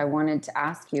things that I wanted to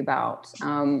ask you about.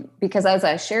 Because as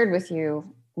I shared with you,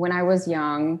 when I was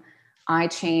young, I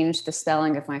changed the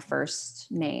spelling of my first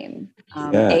name,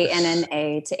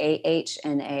 A-N-N-A to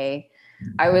A-H-N-A.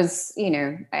 I was,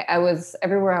 I was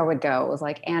everywhere I would go. It was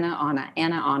like Anna,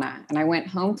 Anna. And I went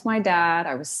home to my dad.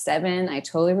 I was 7. I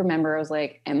totally remember. I was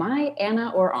like, am I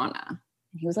Anna or Anna?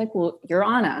 And he was like, well, you're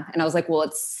Anna. And I was like, well,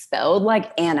 it's spelled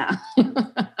like Anna.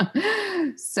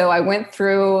 So I went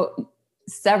through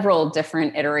several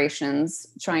different iterations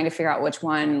trying to figure out which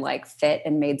one like fit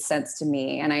and made sense to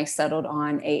me. And I settled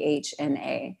on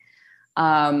AHNA.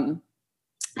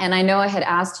 And I know I had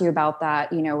asked you about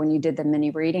that, when you did the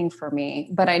mini reading for me,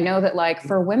 but I know that like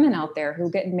for women out there who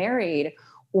get married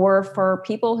or for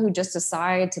people who just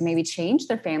decide to maybe change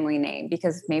their family name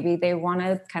because maybe they want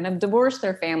to kind of divorce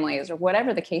their families or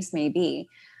whatever the case may be.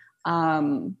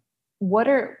 How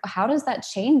does that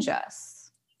change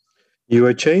us? You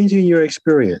are changing your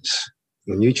experience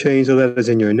when you change the letters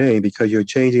in your name because you're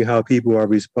changing how people are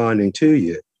responding to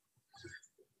you.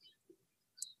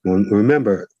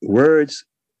 Remember, words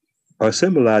are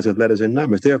symbolized with letters and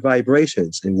numbers. They're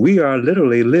vibrations, and we are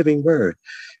literally living word.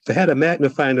 If I had a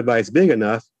magnifying device big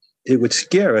enough, it would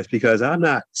scare us because I'm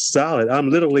not solid. I'm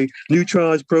literally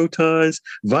neutrons, protons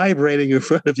vibrating in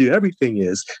front of you. Everything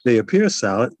is. They appear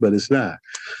solid, but it's not.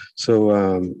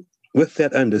 So with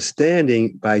that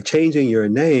understanding, by changing your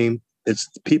name, it's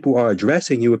people are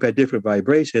addressing you with a different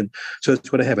vibration, so it's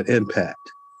going to have an impact.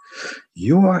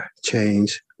 Your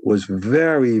change was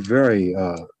very, very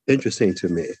interesting to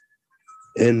me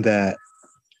in that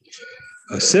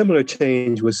a similar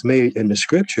change was made in the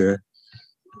scripture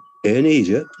in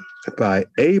Egypt by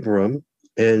Abram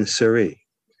and Sarai.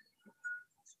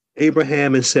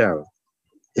 Abraham and Sarah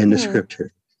in the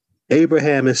scripture.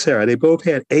 Abraham and Sarah, they both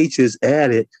had H's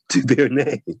added to their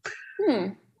name.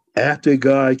 After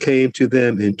God came to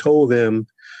them and told them,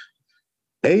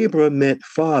 Abram meant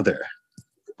father.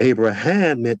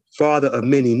 Abraham meant father of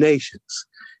many nations.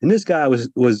 And this guy was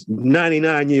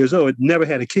 99 years old, never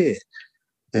had a kid.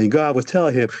 And God was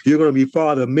telling him, you're going to be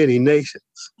father of many nations.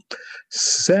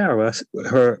 Sarah,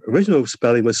 her original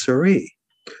spelling was Sarai,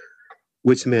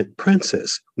 which meant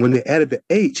princess. When they added the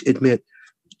H, it meant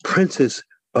princess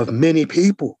of many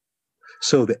people.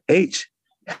 So the H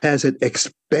has an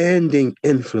expanding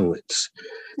influence.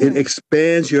 It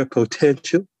expands your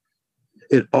potential.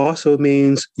 It also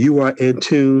means you are in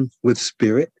tune with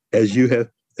spirit, as you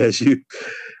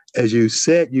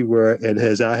said you were, and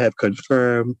as I have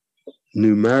confirmed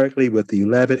numerically with the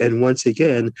 11, and once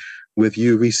again with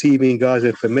you receiving God's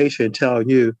information telling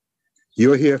you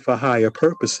you're here for higher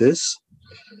purposes.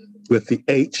 With the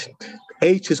H,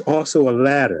 H is also a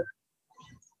ladder.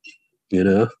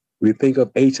 We think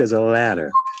of H as a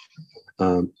ladder.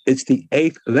 It's the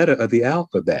 8th letter of the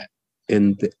alphabet,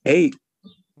 and the 8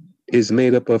 is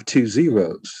made up of 2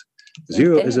 zeros.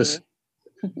 Zero is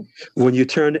when you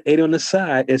turn the 8 on the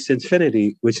side, it's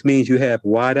infinity, which means you have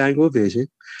wide angle vision,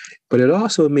 but it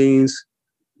also means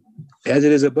as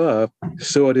it is above,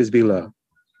 so it is below.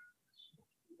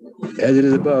 As it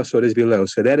is above, so it is below.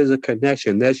 So that is a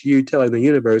connection. That's you telling the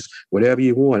universe, whatever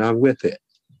you want, I'm with it.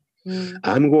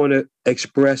 I'm going to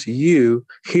express you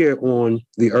here on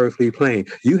the earthly plane.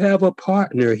 You have a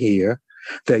partner here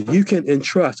that you can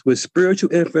entrust with spiritual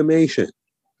information.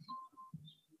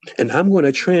 And I'm going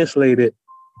to translate it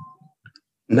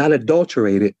not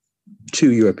adulterated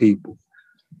to your people.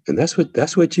 And that's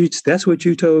what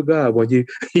you told God when you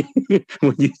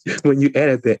when you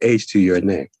added the H to your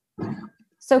name.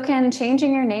 So can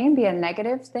changing your name be a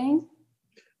negative thing?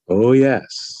 Oh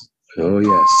yes. Oh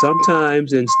yes.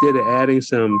 Sometimes instead of adding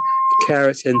some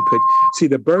carrots and see,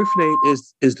 the birth name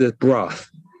is the broth.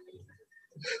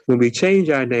 When we change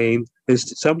our name,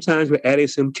 sometimes we're adding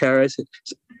some carrots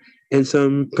and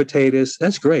some potatoes.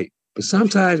 That's great. But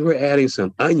sometimes we're adding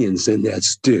some onions in that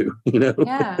stew,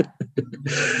 Yeah.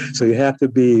 So you have to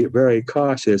be very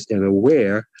cautious and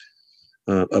aware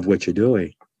of what you're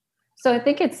doing. So I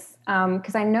think it's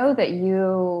because I know that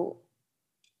you,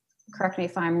 correct me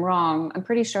if I'm wrong, I'm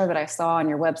pretty sure that I saw on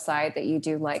your website that you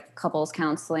do like couples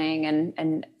counseling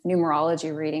and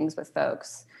numerology readings with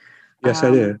folks. Yes,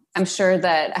 I did. I'm sure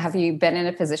that, have you been in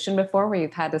a position before where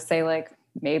you've had to say like,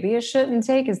 maybe you shouldn't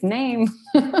take his name?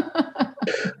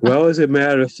 Well, as a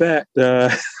matter of fact,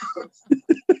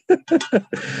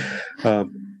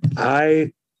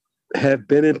 I have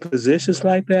been in positions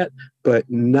like that, but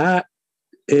not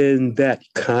in that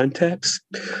context.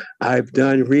 I've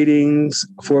done readings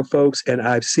for folks and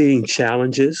I've seen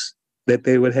challenges that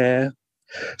they would have.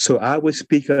 So I would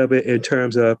speak of it in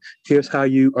terms of, here's how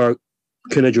you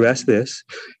can address this.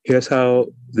 Here's how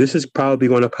this is probably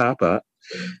going to pop up.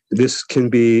 This can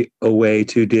be a way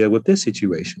to deal with this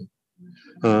situation.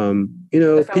 From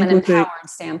an empowered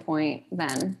standpoint,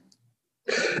 then.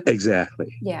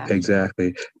 Exactly. Yeah.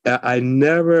 Exactly. I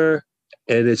never,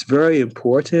 and it's very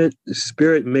important. The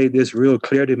Spirit made this real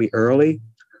clear to me early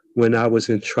when I was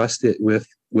entrusted with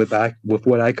what I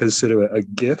consider a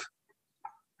gift,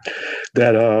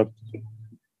 that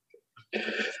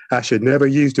I should never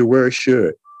use the word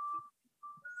should.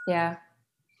 Yeah.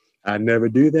 I never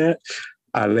do that.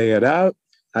 I lay it out.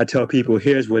 I tell people,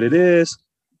 here's what it is.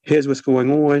 Here's what's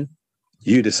going on.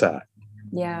 You decide.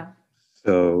 Yeah.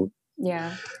 So,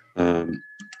 yeah. And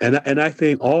I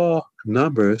think all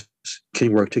numbers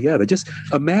can work together. Just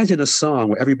imagine a song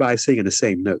where everybody's singing the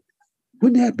same note.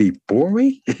 Wouldn't that be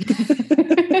boring? Well,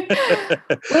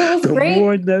 it was great.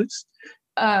 More notes.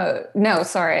 No,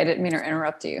 sorry, I didn't mean to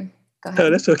interrupt you. Go ahead.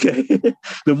 Oh, that's okay.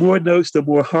 The more notes, the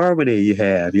more harmony you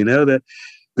have.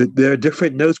 There are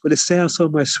different notes, but it sounds so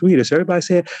much sweeter. So everybody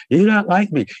said, "You're not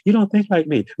like me. You don't think like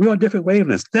me. We're on different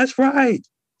wavelengths." That's right.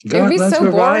 God, it would be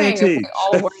so boring if we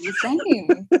all were the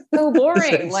same. So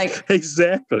boring. Like,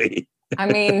 exactly. I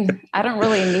mean, I don't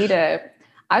really need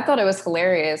I thought it was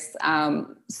hilarious.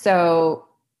 So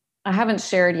I haven't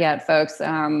shared yet, folks.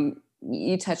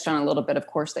 You touched on a little bit, of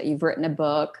course, that you've written a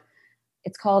book.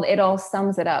 It's called It All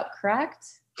Sums It Up,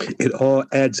 correct? It all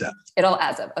adds up. It all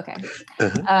adds up. Okay.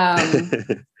 Uh-huh.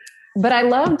 But I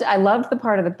loved the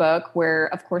part of the book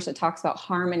where, of course, it talks about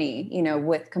harmony,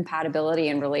 with compatibility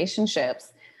in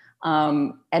relationships.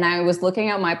 And I was looking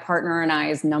at my partner and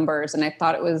I's numbers, and I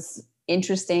thought it was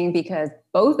interesting because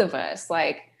both of us,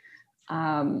 both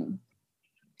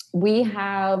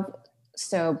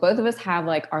of us have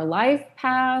like our life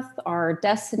path, our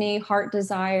destiny, heart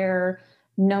desire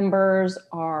numbers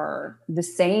are the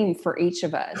same for each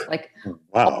of us. Like,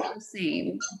 wow, all the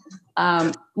same.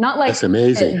 Not like that's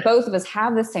amazing. Both of us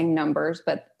have the same numbers,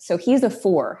 but so he's a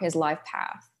 4, his life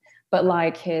path. But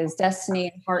like his destiny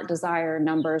and heart desire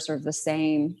numbers are the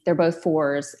same. They're both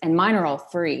 4s, and mine are all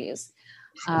 3s.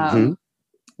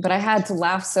 But I had to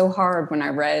laugh so hard when I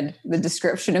read the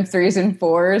description of 3s and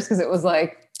 4s, because it was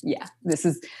like, yeah, this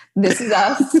is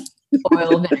us,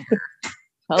 oil vinegar.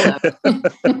 Hello.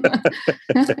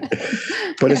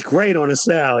 But it's great on a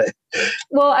salad.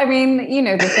 Well, I mean,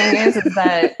 the thing is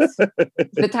that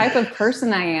the type of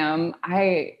person I am,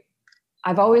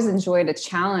 I've always enjoyed a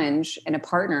challenge in a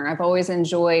partner. I've always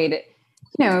enjoyed,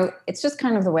 it's just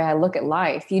kind of the way I look at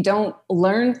life. You don't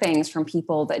learn things from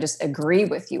people that just agree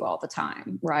with you all the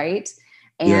time, right?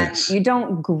 And yes. You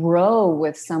don't grow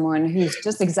with someone who's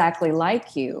just exactly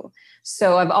like you.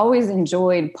 So I've always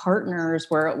enjoyed partners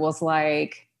where it was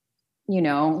like, we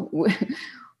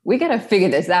got to figure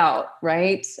this out,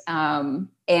 right? And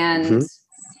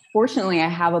fortunately, I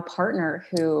have a partner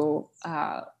who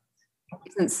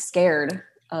isn't scared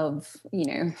of,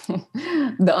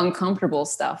 the uncomfortable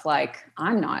stuff. Like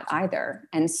I'm not either.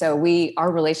 And so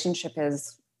our relationship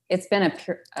it's been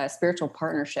a spiritual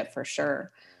partnership for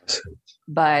sure.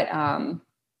 But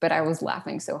I was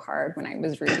laughing so hard when I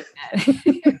was reading that.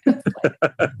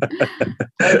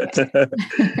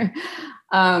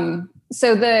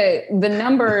 So the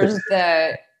numbers,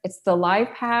 it's the life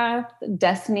path,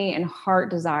 destiny, and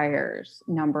heart desires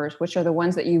numbers, which are the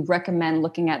ones that you recommend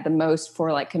looking at the most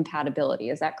for like compatibility.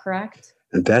 Is that correct?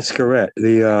 That's correct.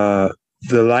 The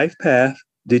life path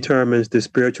determines the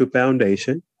spiritual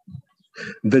foundation.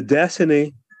 The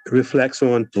destiny reflects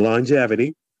on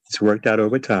longevity. It's worked out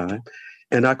over time.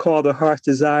 And I call the heart's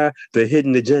desire the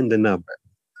hidden agenda number.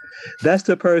 That's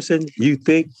the person you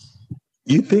think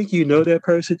you know that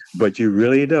person, but you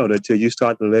really don't until you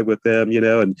start to live with them,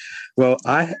 And well,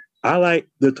 I like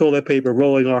the toilet paper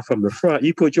rolling off from the front.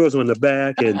 You put yours on the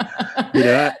back, and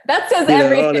that says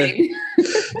everything.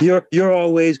 You're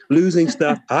always losing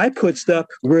stuff. I put stuff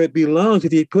where it belongs.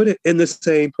 If you put it in the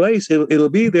same place, it'll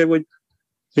be there when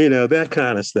that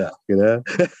kind of stuff.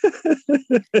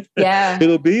 Yeah,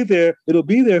 it'll be there. It'll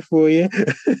be there for you.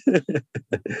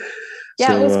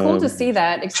 Yeah, it was cool to see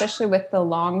that, especially with the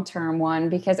long-term one,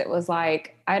 because it was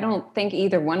like, I don't think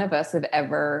either one of us have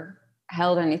ever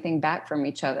held anything back from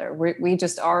each other. We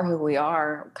just are who we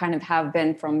are, kind of have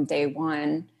been from day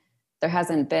one. There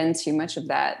hasn't been too much of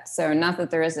that. So not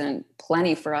that there isn't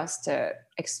plenty for us to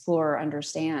explore or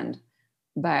understand,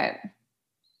 but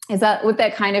is that what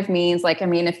that kind of means? Like, I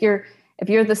mean, if you're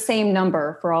the same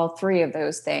number for all three of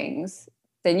those things,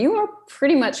 then you are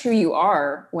pretty much who you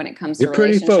are when it comes to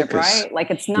relationship, right?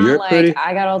 Like, it's not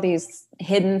I got all these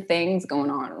hidden things going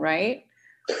on, right?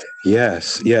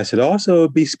 Yes. It also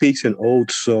bespeaks an old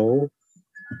soul.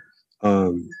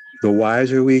 The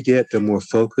wiser we get, the more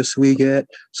focused we get.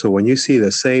 So when you see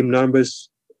the same numbers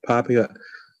popping up,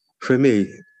 for me,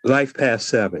 life path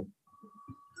 7,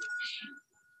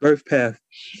 birth path,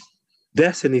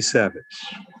 destiny 7,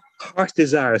 heart's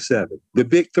desire 7, the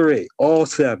big 3, all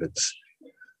 7s.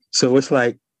 So it's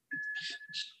like,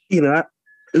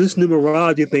 this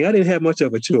numerology thing, I didn't have much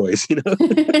of a choice,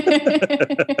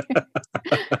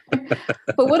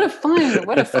 But what a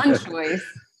fun choice.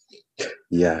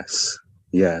 Yes.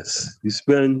 You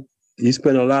spend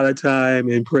a lot of time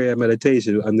in prayer and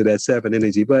meditation under that 7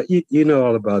 energy, but you know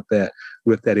all about that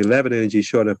with that 11 energy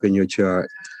showing up in your chart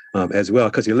as well,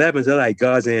 because 11s are like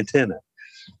God's antenna.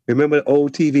 Remember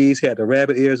old TVs had the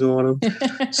rabbit ears on them?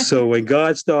 So when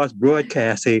God starts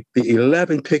broadcasting, the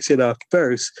 11 picks it up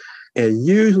first and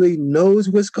usually knows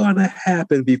what's going to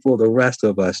happen before the rest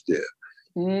of us do.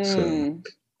 So.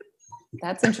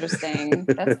 That's interesting.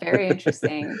 That's very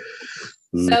interesting.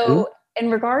 Mm-hmm. So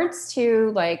in regards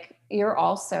to, like, you're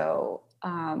also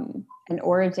an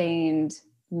ordained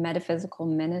metaphysical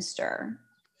minister.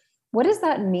 What does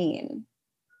that mean?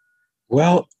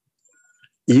 Well,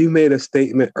 you made a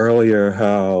statement earlier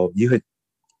how you had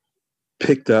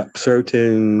picked up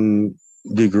certain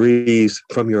degrees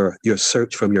from your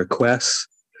search, from your quest.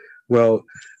 Well,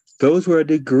 those were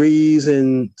degrees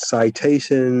and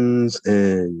citations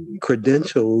and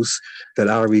credentials that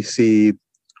I received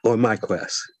on my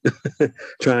quest,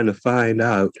 trying to find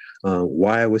out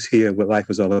why I was here, what life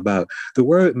was all about. The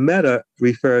word meta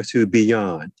refers to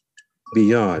beyond.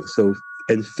 So,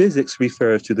 and physics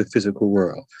refers to the physical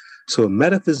world. So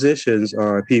metaphysicians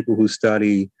are people who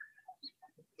study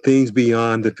things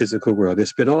beyond the physical world. They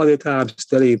spend all their time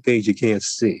studying things you can't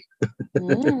see.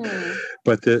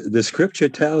 But the scripture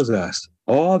tells us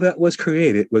all that was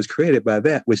created by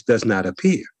that which does not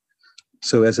appear.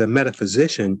 So as a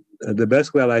metaphysician, the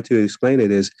best way I like to explain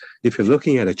it is, if you're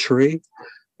looking at a tree,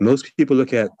 most people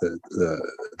look at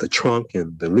the trunk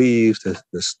and the leaves,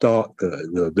 the stalk,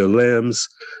 the limbs.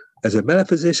 As a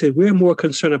metaphysician, we're more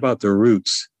concerned about the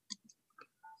roots.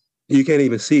 You can't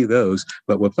even see those,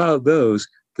 but without those,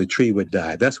 the tree would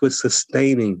die. That's what's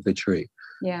sustaining the tree.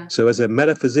 Yeah. So as a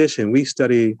metaphysician, we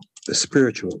study the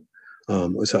spiritual.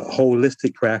 It's a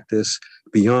holistic practice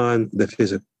beyond the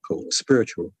physical,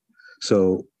 spiritual.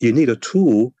 So you need a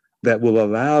tool that will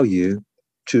allow you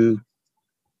to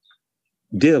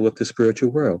deal with the spiritual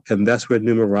world. And that's where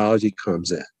numerology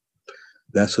comes in.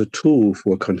 That's a tool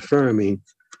for confirming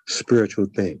spiritual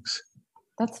things.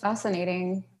 That's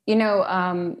fascinating.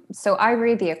 So I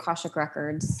read the Akashic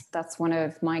Records. That's one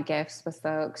of my gifts with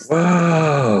folks.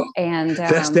 Wow. And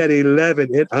that's that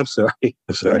 11. I'm sorry. No,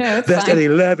 that's fine. That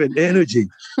 11 energy.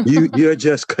 You're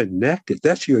just connected.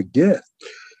 That's your gift.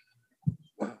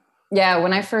 Yeah.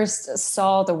 When I first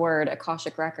saw the word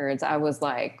Akashic Records, I was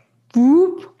like,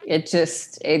 whoop.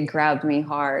 It grabbed me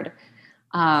hard.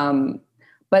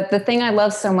 But the thing I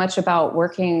love so much about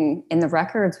working in the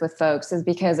records with folks is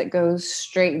because it goes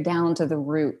straight down to the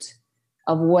root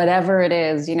of whatever it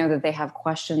is, that they have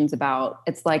questions about.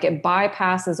 It's like it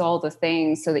bypasses all the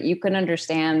things so that you can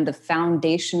understand the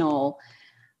foundational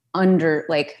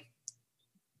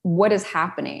what is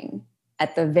happening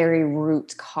at the very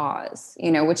root cause,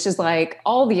 which is like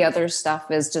all the other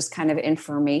stuff is just kind of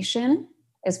information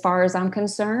as far as I'm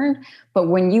concerned. But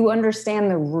when you understand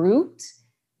the root,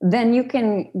 then you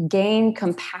can gain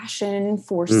compassion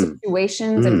for Mm.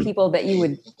 situations and people that you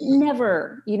would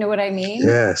never, you know what I mean?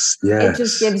 Yes, It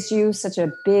just yes. gives you such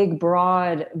a big,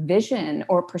 broad vision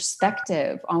or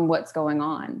perspective on what's going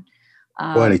on.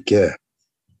 What a gift.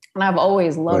 And I've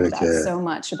always What loved a that gift. so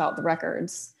much about the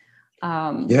records.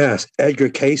 Yes, Edgar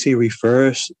Casey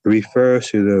refers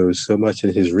to those so much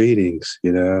in his readings,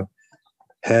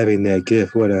 having that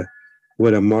gift.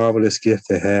 What a marvelous gift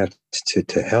to have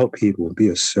to help people, be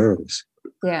of service.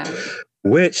 Yeah.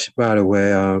 Which, by the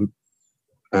way,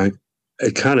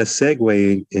 it kind of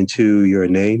segueing into your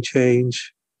name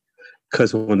change,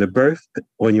 because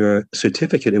on your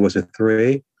certificate, it was a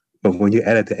 3, but when you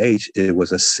added the H, it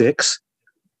was a 6.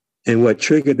 And what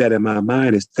triggered that in my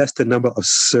mind is that's the number of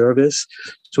service.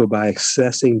 So by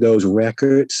accessing those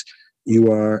records,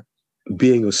 you are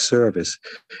being of service.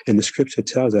 And the scripture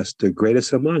tells us the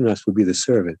greatest among us will be the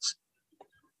servants.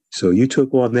 So you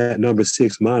took on that number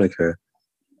 6 moniker,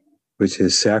 which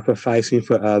is sacrificing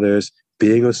for others,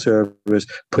 being of service,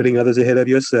 putting others ahead of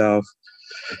yourself,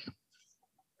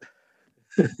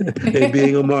 and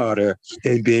being a martyr.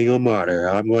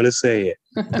 I'm going to say it.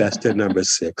 That's the number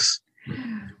 6.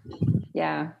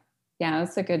 Yeah.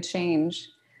 That's a good change.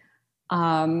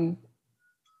 So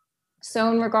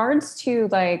in regards to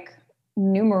like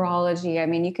numerology, I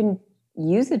mean, you can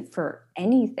use it for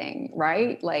anything,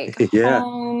 right? Like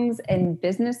homes and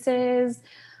businesses.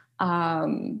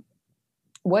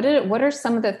 What are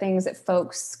some of the things that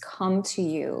folks come to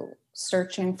you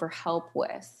searching for help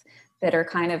with that are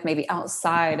kind of maybe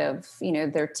outside of,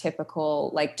 their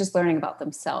typical, like just learning about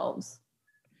themselves?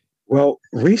 Well,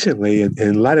 recently,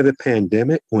 in light of the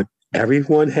pandemic, when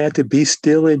everyone had to be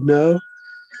still and know,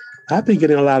 I've been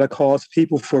getting a lot of calls,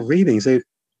 people for readings.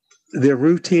 Their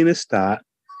routine is stopped.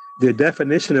 Their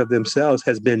definition of themselves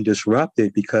has been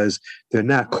disrupted because they're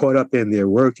not caught up in their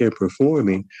work and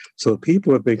performing. So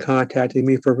people have been contacting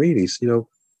me for readings.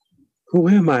 Who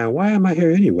am I and why am I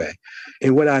here anyway?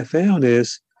 And what I found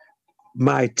is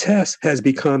my test has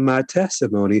become my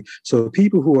testimony. So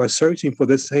people who are searching for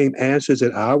the same answers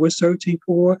that I was searching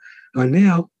for are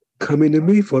now coming to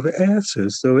me for the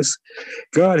answers. So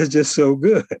God is just so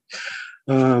good.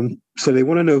 So they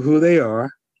want to know who they are.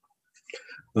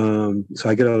 So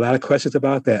I get a lot of questions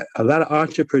about that. A lot of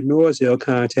entrepreneurs, they'll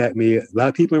contact me. A lot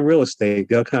of people in real estate,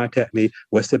 they'll contact me.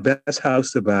 What's the best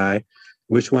house to buy?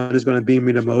 Which one is going to bring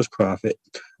me the most profit?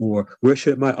 Or where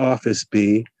should my office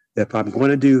be? If I'm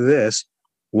going to do this,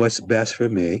 what's best for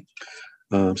me?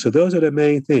 So those are the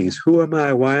main things. Who am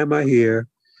I? Why am I here?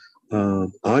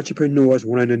 Entrepreneurs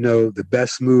wanting to know the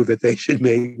best move that they should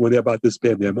make when they're about to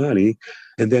spend their money.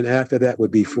 And then after that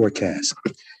would be forecast.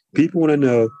 People want to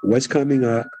know what's coming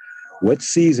up. What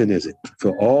season is it?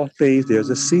 For all things, there's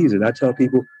a season. I tell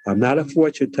people, I'm not a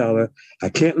fortune teller. I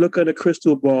can't look at a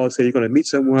crystal ball and say you're going to meet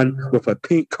someone with a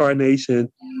pink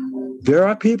carnation. There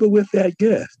are people with that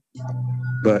gift,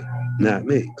 but not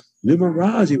me.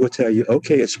 Numerology will tell you,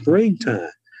 okay, it's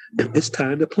springtime. It's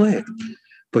time to plant.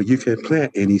 But you can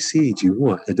plant any seeds you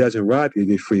want. It doesn't rob you of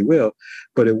your free will,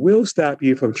 but it will stop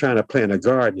you from trying to plant a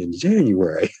garden in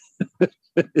January.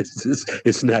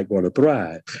 It's not going to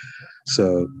thrive.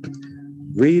 So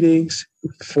readings,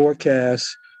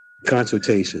 forecasts,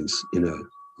 consultations,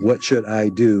 what should I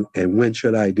do and when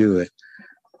should I do it?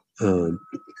 I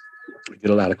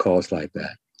get a lot of calls like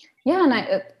that. Yeah.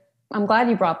 And I'm glad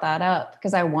you brought that up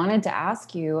because I wanted to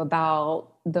ask you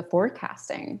about the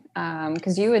forecasting.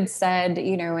 Because you had said,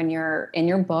 in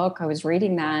your book, I was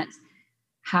reading that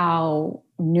how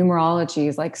numerology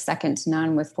is like second to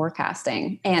none with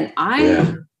forecasting. And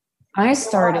I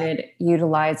started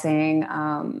utilizing,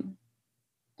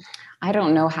 I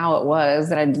don't know how it was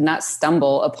that I did not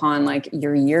stumble upon like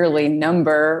your yearly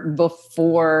number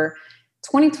before.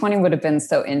 2020 would have been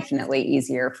so infinitely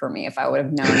easier for me if I would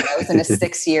have known that I was in a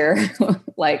 6 year.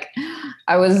 Like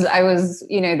I was,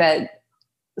 that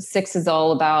 6 is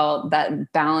all about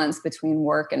that balance between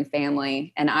work and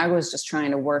family. And I was just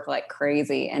trying to work like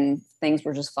crazy and things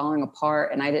were just falling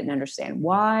apart and I didn't understand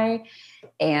why.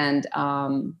 And,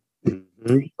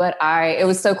 but it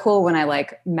was so cool when I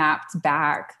like mapped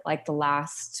back like the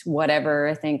last, whatever,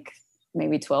 I think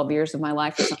maybe 12 years of my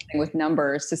life or something with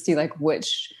numbers to see like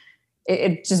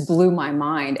it just blew my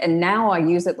mind. And now I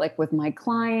use it like with my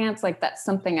clients, like that's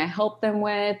something I help them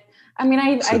with. I mean,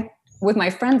 I with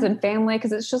my friends and family,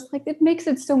 because it's just like, it makes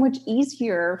it so much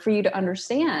easier for you to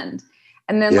understand.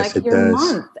 And then like your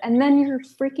month and then your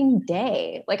freaking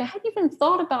day. Like I hadn't even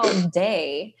thought about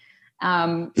day.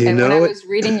 And when I was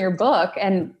reading your book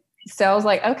and so I was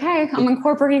like, okay, I'm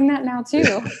incorporating that now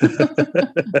too.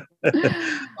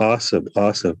 Awesome.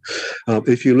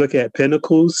 If you look at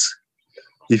Pentacles,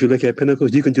 If you look at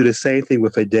Pentacles, you can do the same thing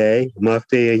with a day, month,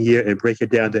 day, and year, and break it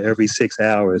down to every 6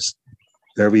 hours,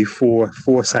 every four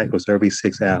cycles, every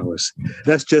 6 hours.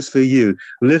 That's just for you.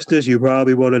 Listeners, you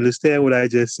probably won't understand what I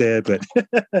just said, but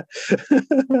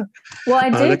well,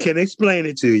 I can explain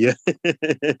it to you.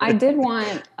 I did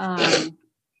want,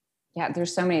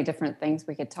 there's so many different things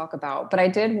we could talk about, but I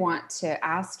did want to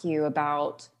ask you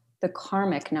about the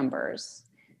karmic numbers,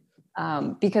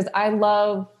 because I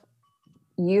love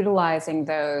utilizing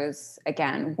those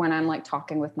again when I'm like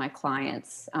talking with my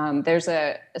clients. There's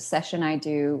a session I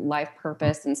do, life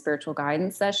purpose and spiritual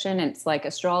guidance session. It's like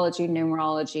astrology,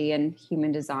 numerology, and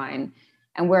human design.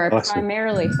 And where I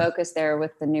primarily focus there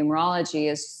with the numerology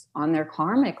is on their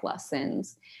karmic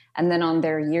lessons and then on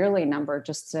their yearly number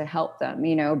just to help them,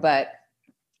 but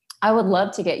I would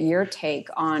love to get your take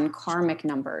on karmic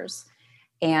numbers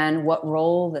and what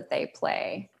role that they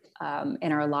play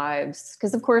in our lives.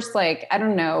 Because of course, like, I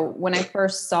don't know, when I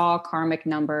first saw karmic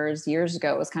numbers years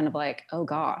ago, it was kind of like, oh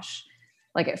gosh,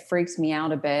 like it freaks me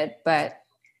out a bit. But,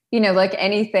 like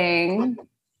anything,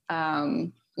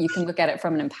 you can look at it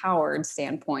from an empowered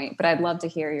standpoint, but I'd love to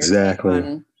hear your take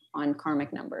on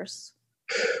karmic numbers.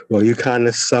 Well, you kind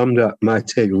of summed up my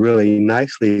take really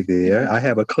nicely there. I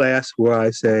have a class where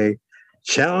I say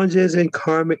challenges in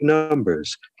karmic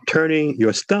numbers, turning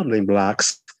your stumbling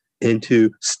blocks into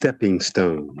stepping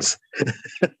stones.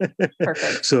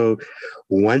 Perfect. So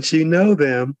once you know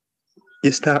them,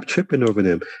 you stop tripping over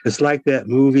them. It's like that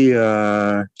movie,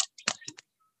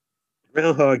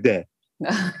 Groundhog Day.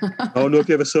 I don't know if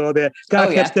you ever saw that.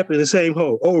 Guy kept stepping in the same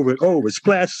hole over and over,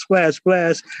 splash, splash,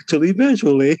 splash, till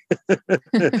eventually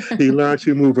he learned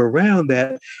to move around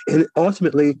that. And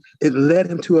ultimately, it led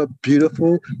him to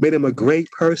made him a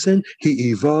great person. He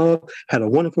evolved, had a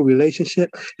wonderful relationship.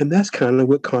 And that's kind of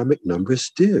what karmic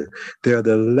numbers do. They're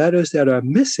the letters that are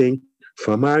missing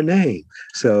from our name.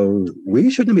 So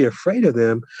we shouldn't be afraid of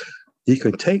them. You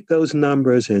can take those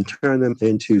numbers and turn them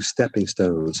into stepping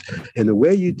stones. And the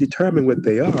way you determine what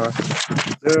they are,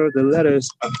 they're the letters.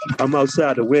 I'm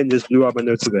outside. The wind just blew up my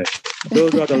nose today.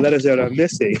 Those are the letters that are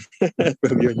missing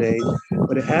from your name.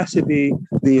 But it has to be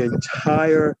the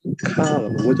entire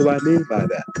column. What do I mean by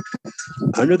that?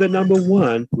 Under the number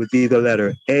 1 would be the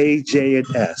letter A, J,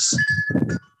 and S.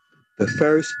 The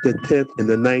 1st, the 10th, and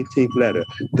the 19th letter.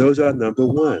 Those are number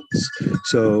 1s.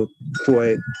 So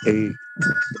for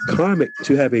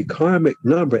to have a karmic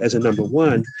number as a number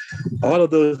 1, all of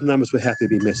those numbers would have to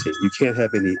be missing. You can't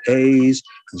have any A's,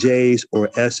 J's, or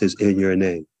S's in your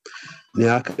name.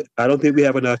 Now, I don't think we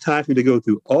have enough time for me to go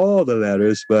through all the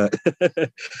letters, but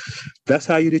that's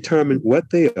how you determine what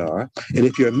they are. And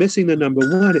if you're missing the number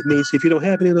 1, it means if you don't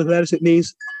have any of those letters, it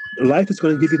means life is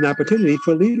going to give you an opportunity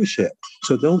for leadership.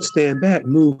 So don't stand back,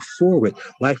 move forward.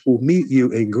 Life will meet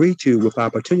you and greet you with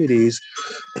opportunities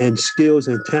and skills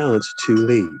and talents to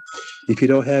lead. If you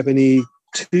don't have any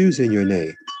 2s in your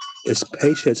name, it's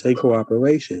patience and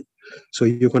cooperation. So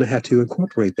you're going to have to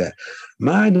incorporate that.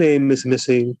 My name is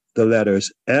missing the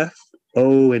letters F,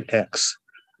 O, and X.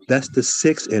 That's the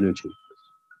 6th energy.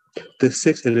 The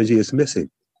 6th energy is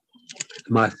missing.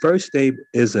 My first name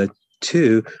is a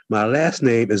 2. My last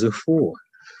name is a 4.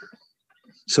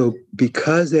 So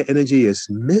because that energy is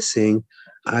missing,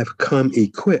 I've come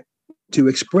equipped to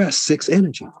express 6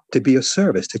 energy, to be of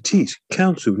service, to teach,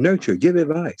 counsel, nurture, give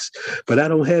advice. But I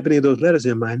don't have any of those letters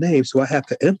in my name, so I have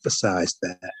to emphasize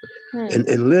that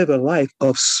and live a life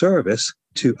of service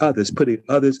to others, putting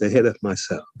others ahead of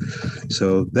myself.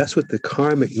 So that's what the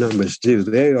karmic numbers do.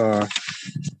 They are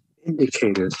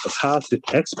indicators of how to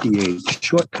expiate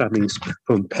shortcomings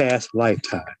from past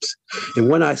lifetimes. And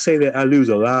when I say that, I lose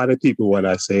a lot of people when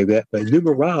I say that, but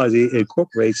numerology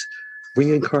incorporates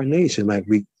reincarnation, like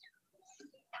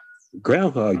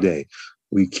Groundhog Day.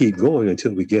 We keep going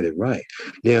until we get it right.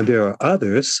 Now, there are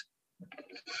others,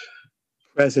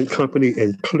 present company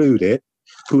included,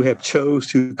 who have chose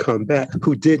to come back,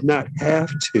 who did not have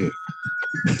to.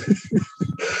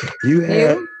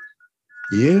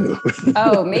 You.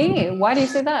 Oh, me? Why do you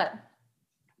say that?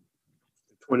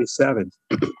 27.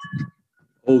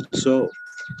 Old soul.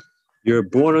 You're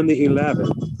born on the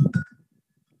 11th.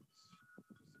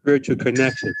 Spiritual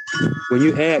connection. When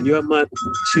you add your month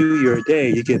to your day,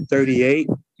 you get 38,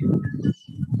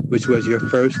 which was your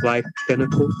first life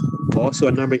pinnacle. Also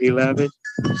a number 11.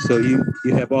 So you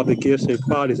have all the gifts and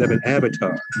qualities of an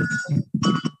avatar.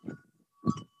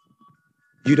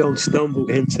 You don't stumble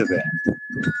into that.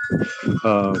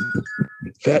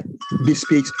 That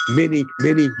bespeaks many,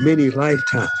 many, many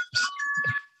lifetimes.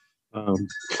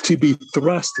 To be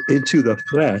thrust into the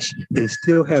flesh and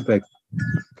still have a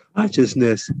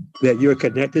consciousness that you're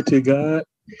connected to God,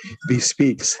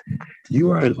 bespeaks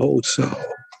you are an old soul.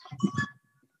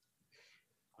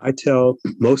 I tell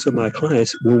most of my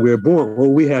clients when we're born,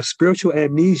 well, we have spiritual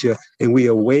amnesia and we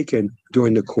awaken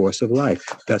during the course of life.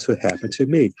 That's what happened to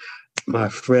me. My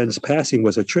friend's passing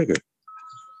was a trigger.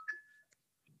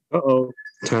 Uh-oh,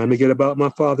 time to get about my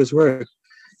father's work.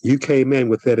 You came in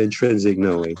with that intrinsic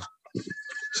knowing.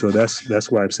 So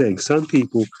that's why I'm saying some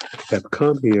people have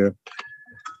come here.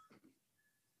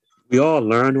 We all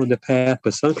learn on the path,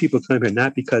 but some people come here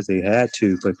not because they had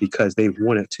to, but because they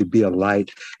wanted to be a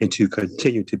light and to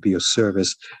continue to be a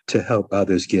service to help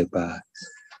others get by.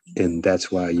 And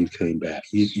that's why you came back.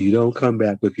 You don't come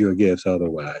back with your gifts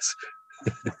otherwise.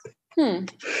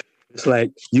 It's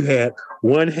like you had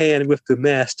one hand with the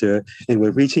master and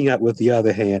were reaching out with the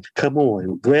other hand. Come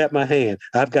on, grab my hand.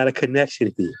 I've got a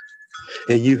connection here.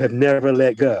 And you have never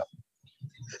let go.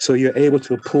 So you're able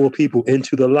to pull people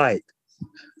into the light.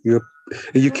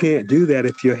 You can't do that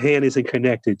if your hand isn't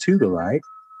connected to the light.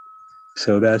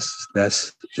 So that's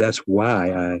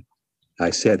why I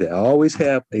said that. I always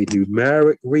have a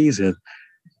numeric reason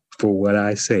for what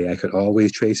I say. I could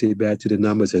always trace it back to the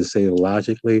numbers and say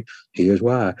logically, here's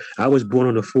why. I was born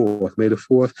on the 4th, May the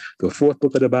 4th. The 4th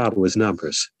book of the Bible is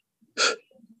Numbers.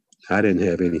 I didn't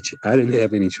have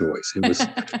any choice. It was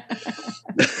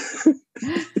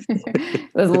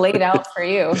it was laid out for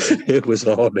you. It was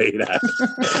all laid out.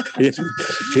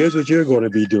 Here's what you're going to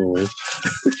be doing,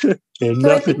 and so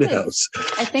nothing else.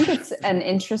 I think it's an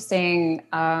interesting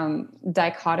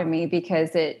dichotomy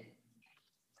because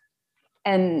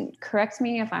and correct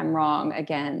me if I'm wrong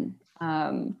again.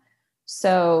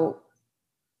 So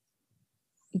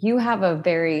you have a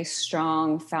very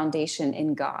strong foundation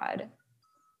in God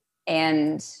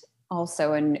and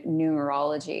also in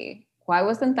numerology. Why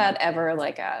wasn't that ever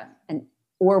like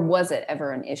or was it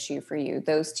ever an issue for you,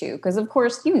 those two? Because of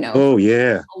course,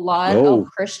 a lot of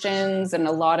Christians and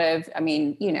a lot of,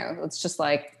 it's just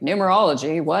like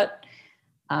numerology, what?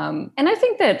 And I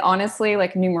think that honestly,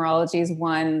 like numerology is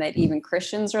one that even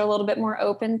Christians are a little bit more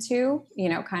open to,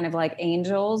 kind of like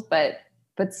angels, but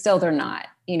still they're not,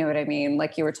 you know what I mean?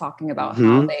 Like you were talking about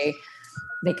how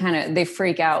they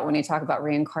freak out when you talk about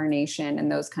reincarnation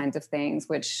and those kinds of things,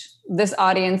 which this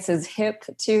audience is hip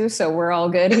to, so we're all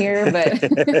good here. But,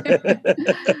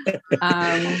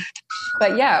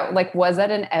 but yeah, like, was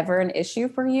that ever an issue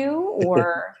for you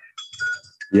or?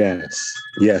 Yes,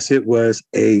 it was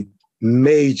a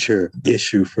major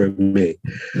issue for me.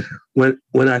 When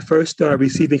I first started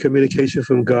receiving communication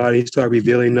from God, he started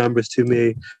revealing numbers to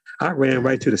me. I ran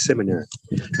right to the seminary.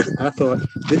 I thought,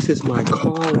 this is my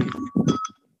calling.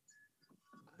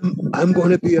 I'm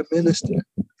going to be a minister.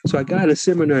 So I got a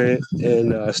seminary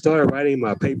and started writing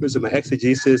my papers and my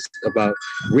exegesis about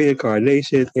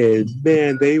reincarnation. And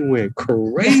man, they went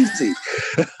crazy.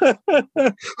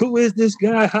 Who is this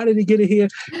guy? How did he get in here?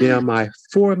 Now, my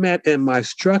format and my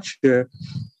structure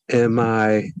and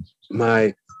my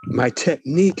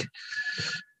technique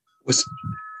was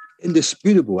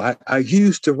indisputable. I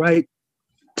used to write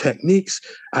techniques.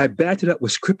 I backed it up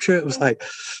with scripture. It was like,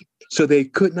 so they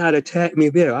could not attack me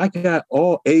there. I got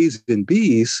all A's and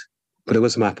B's, but it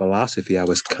was my philosophy. I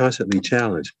was constantly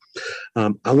challenged.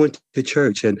 I went to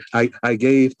church and I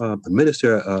gave a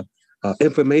minister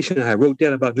information I wrote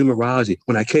down about numerology.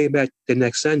 When I came back the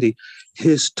next Sunday,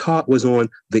 his talk was on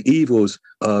the evils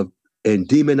and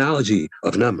demonology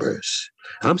of numbers.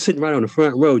 I'm sitting right on the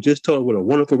front row, just told what a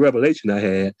wonderful revelation I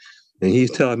had, and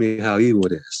he's telling me how evil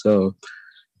it is. So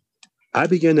I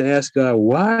began to ask God,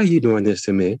 why are you doing this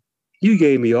to me? You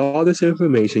gave me all this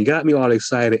information, got me all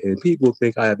excited, and people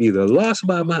think I have either lost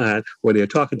my mind or they're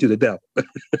talking to the devil.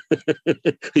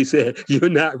 He said, you're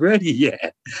not ready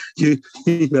yet.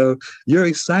 You're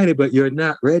excited, but you're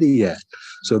not ready yet.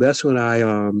 So that's when I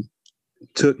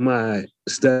took my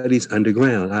studies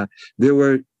underground. There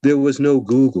was no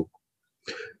Google.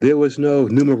 There was no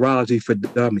numerology for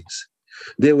dummies.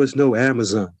 There was no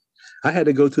Amazon. I had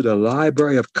to go to the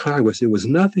Library of Congress. There was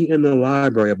nothing in the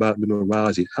library about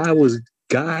numerology. I was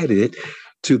guided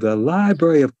to the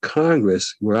Library of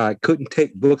Congress where I couldn't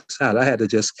take books out. I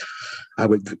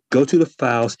would go to the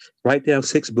files, write down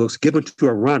 6 books, give them to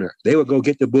a runner. They would go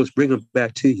get the books, bring them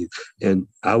back to you. And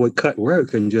I would cut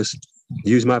work and just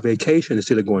use my vacation.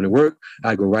 Instead of going to work,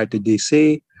 I'd go right to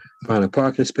DC, find a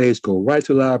parking space, go right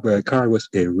to the Library of Congress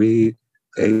and read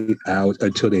 8 hours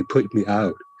until they put me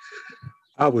out.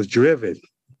 I was driven.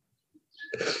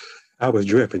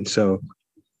 So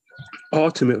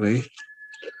ultimately,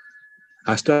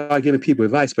 I started giving people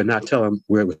advice, but not telling them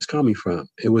where it was coming from.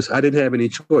 I didn't have any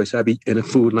choice. I'd be in a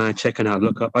food line checking out,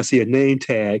 look up, I see a name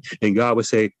tag, and God would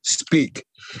say, speak.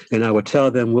 And I would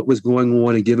tell them what was going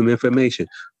on and give them information.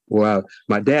 Or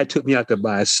my dad took me out to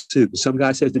buy a suit. Some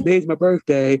guy says, today's my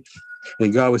birthday.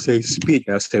 And God would say, speak.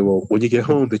 I say, well, when you get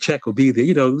home, the check will be there.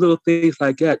 Little things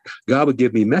like that. God would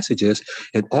give me messages.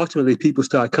 And ultimately, people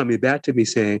start coming back to me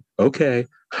saying, okay,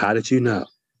 how did you know?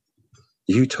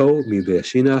 You told me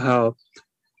this. You know how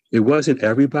it wasn't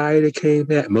everybody that came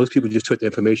back. Most people just took the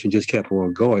information, just kept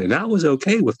on going. And I was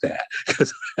okay with that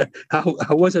because I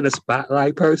wasn't a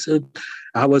spotlight person.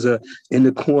 I was a in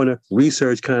the corner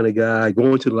research kind of guy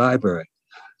going to the library.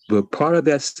 But part of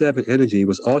that 7 energy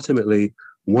was ultimately,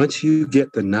 once you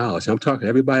get the knowledge, I'm talking to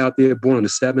everybody out there born on the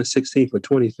 7th, 16th, or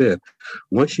 25th,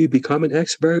 once you become an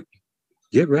expert,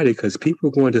 get ready because people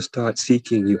are going to start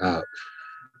seeking you out.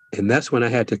 And that's when I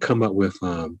had to come up with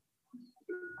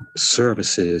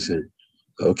services. And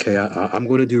okay, I'm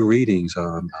going to do readings.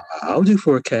 I'll do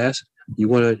forecasts. You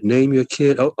want to name your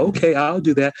kid? Oh, okay, I'll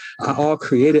do that. I all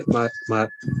created my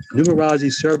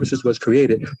numerology services was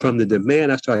created from the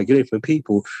demand I started getting from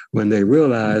people when they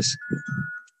realized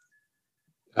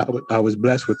I was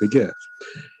blessed with the gift.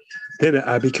 Then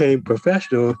I became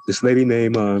professional. This lady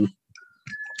named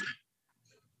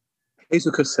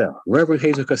Hazel Cassell, Reverend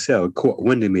Hazel Cassell,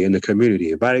 winded me in the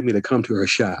community, invited me to come to her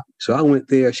shop. So I went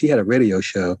there. She had a radio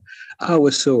show. I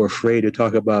was so afraid to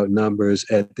talk about numbers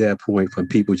at that point from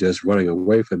people just running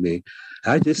away from me.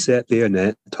 I just sat there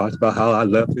and talked about how I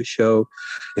loved the show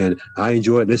and I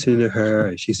enjoyed listening to her.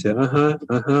 And she said,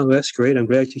 that's great. I'm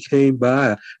glad you came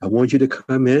by. I want you to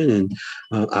come in. And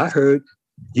I heard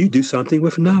you do something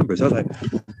with numbers. I was like,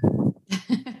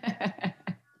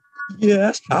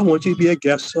 yes, I want you to be a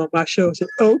guest on my show. I said,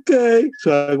 okay.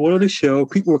 So I went on the show.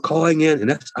 People were calling in,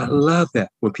 and I love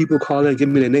that. When people call in, give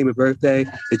me their name and birthday,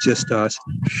 it starts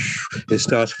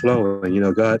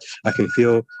flowing. God, I can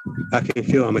feel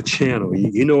I'm a channel.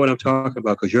 You know what I'm talking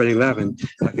about because you're at 11.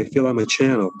 I can feel I'm a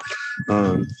channel.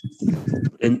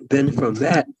 And then from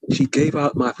that, she gave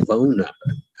out my phone number.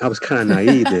 I was kind of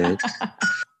naive then.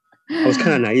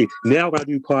 Now when I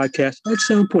do podcasts, at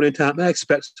some point in time, I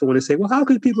expect someone to say, well, how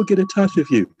could people get in touch with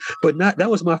you? But that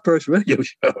was my first radio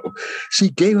show. She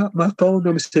gave up my phone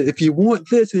number, said, if you want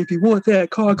this and if you want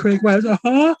that, call Craig White. I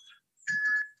said,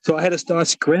 So I had to start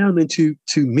scrambling to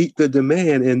meet the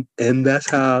demand. And that's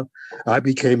how I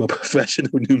became a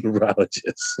professional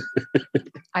numerologist.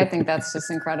 I think that's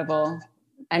just incredible.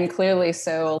 And clearly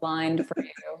so aligned for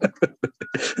you.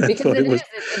 Because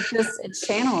it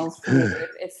channels.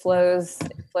 It flows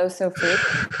so freely.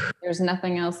 There's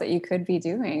nothing else that you could be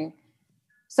doing.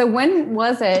 So when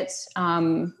was it,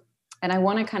 and I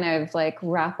want to kind of like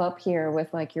wrap up here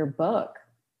with like your book.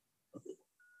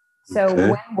 So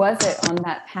when was it on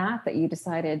that path that you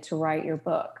decided to write your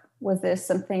book? Was this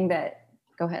something that,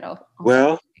 go ahead.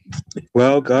 Well,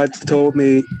 God told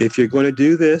me, if you're going to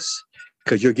do this,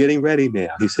 because you're getting ready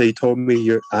now. He told me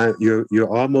you're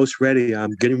almost ready.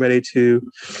 I'm getting ready to,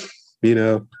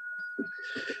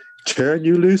 turn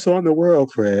you loose on the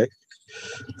world, Craig.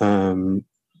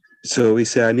 So he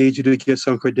said, I need you to get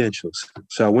some credentials.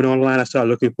 So I went online. I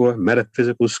started looking for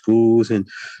metaphysical schools and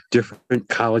different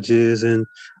colleges, and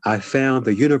I found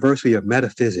the University of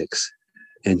Metaphysics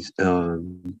in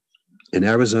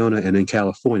Arizona and in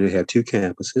California. They have 2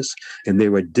 campuses, and they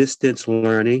were distance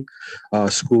learning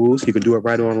schools. You can do it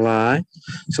right online.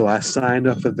 So I signed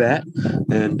up for that.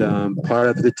 And part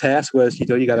of the task was, you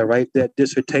got to write that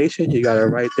dissertation. You got to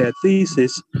write that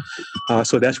thesis.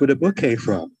 So that's where the book came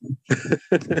from.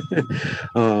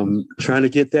 Trying to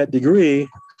get that degree,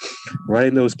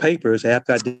 writing those papers.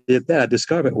 After I did that, I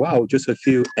discovered, wow, just a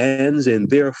few ands and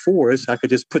therefores, I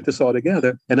could just put this all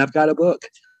together, and I've got a book.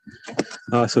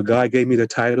 So God gave me the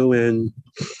title, and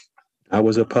I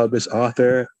was a published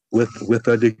author with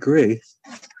a degree,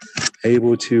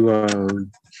 able to,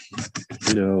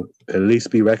 at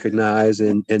least be recognized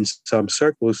in some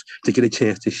circles to get a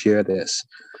chance to share this.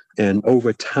 And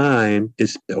over time,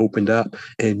 it's opened up.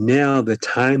 And now the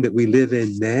time that we live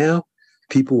in now,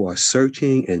 people are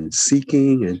searching and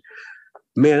seeking. And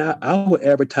man, I would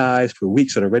advertise for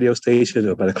weeks on a radio station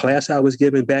about a class I was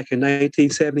given back in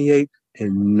 1978,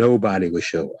 and nobody would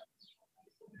show up.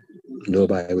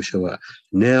 Nobody would show up.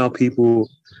 Now people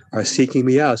are seeking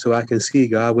me out, so I can see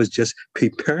God was just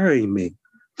preparing me.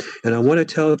 And I want to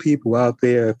tell people out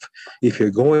there, if you're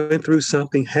going through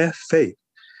something, have faith.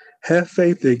 Have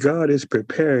faith that God is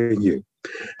preparing you,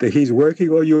 that He's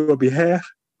working on your behalf,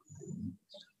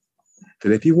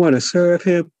 that if you want to serve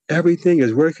Him, everything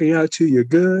is working out to your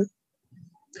good.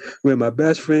 When my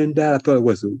best friend died, I thought it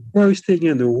was the worst thing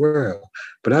in the world.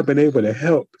 But I've been able to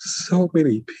help so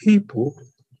many people.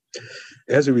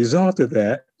 As a result of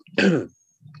that,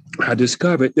 I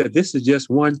discovered that this is just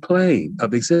one plane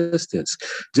of existence.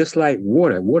 Just like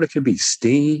water. Water can be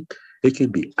steam, it can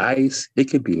be ice, it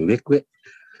can be liquid.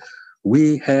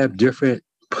 We have different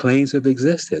planes of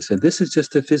existence. And this is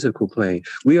just a physical plane.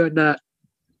 We are not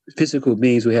physical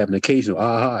beings who have an occasional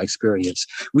aha experience.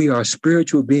 We are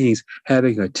spiritual beings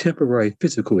having a temporary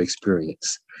physical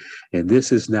experience. And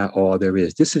this is not all there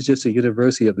is. This is just a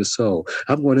university of the soul.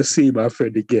 I'm going to see my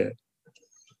friend again.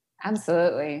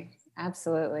 Absolutely.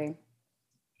 Absolutely.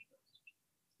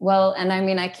 Well, and I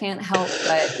mean, I can't help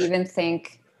but even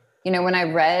think, you know, when I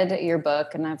read your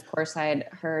book, and of course I had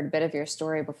heard a bit of your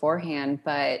story beforehand,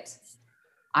 but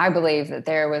I believe that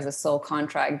there was a soul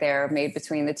contract there made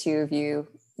between the two of you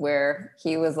where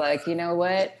he was like, you know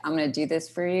what, I'm going to do this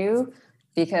for you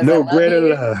because no I love greater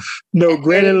you. Love. No And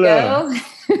greater love.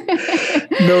 go.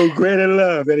 No greater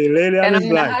love. And he laid out And I'm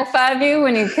his going to life. high five you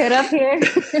when you get up here.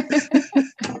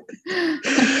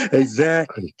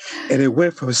 Exactly. And it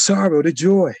went from sorrow to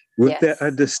joy. With Yes. that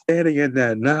understanding and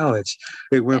that knowledge,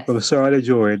 it went Yes. from sorrow to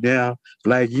joy. And now,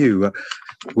 like you,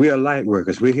 we are light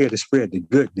workers. We're here to spread the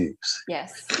good news.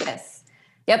 Yes. Yes.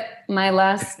 Yep. The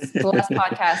last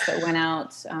podcast that went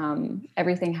out,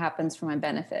 Everything Happens for My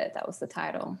Benefit. That was the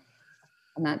title.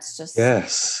 And that's just,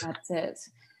 Yes. that's it.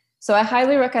 So I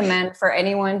highly recommend for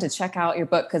anyone to check out your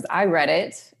book because I read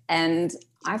it and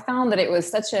I found that it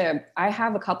was I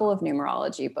have a couple of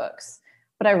numerology books,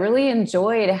 but I really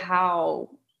enjoyed how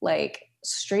like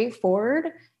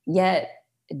straightforward, yet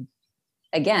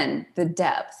again, the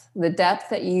depth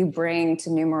that you bring to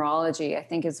numerology, I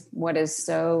think is what is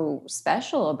so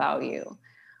special about you.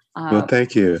 Well,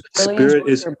 thank you. Really Spirit enjoyed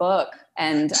is your book.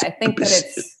 And I think that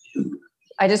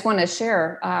I just want to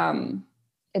share,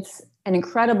 it's an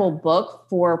incredible book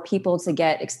for people to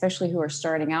get, especially who are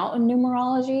starting out in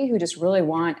numerology, who just really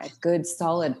want a good,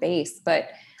 solid base. But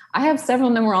I have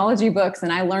several numerology books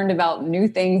and I learned about new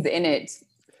things in it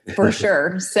for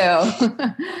sure. So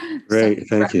great.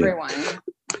 Thank you. Everyone.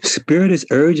 Spirit is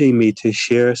urging me to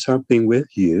share something with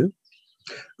you.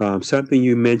 Something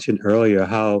you mentioned earlier,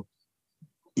 how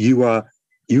you are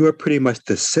pretty much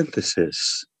the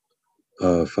synthesis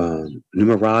of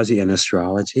numerology and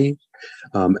astrology,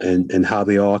 and how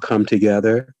they all come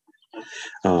together.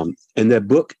 And that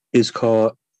book is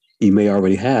called, you may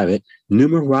already have it,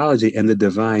 Numerology and the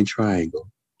Divine Triangle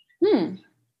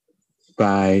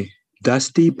by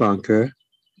Dusty Bunker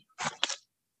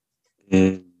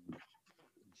and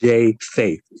J.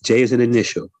 Faith. J is an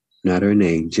initial, not her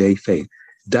name, J. Faith.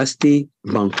 Dusty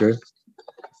Bunker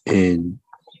and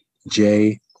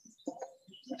J.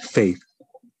 Faith.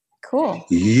 Cool.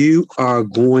 You are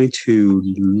going to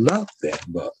love that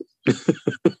book.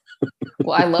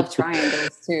 Well, I love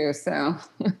triangles too, so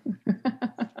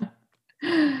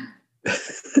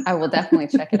I will definitely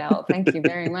check it out. Thank you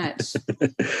very much.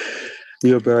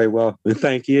 You're very welcome.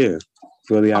 Thank you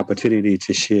for the opportunity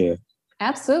to share.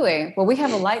 Absolutely. Well, we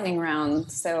have a lightning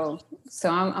round, so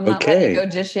I'm not letting you go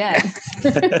just yet.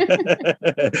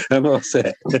 I'm all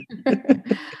set.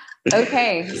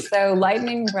 Okay, so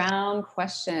lightning round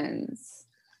questions.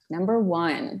 Number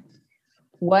 1,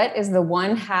 what is the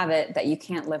one habit that you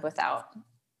can't live without?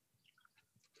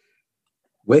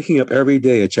 Waking up every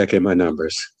day and checking my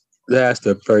numbers. That's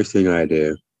the first thing I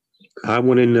do. I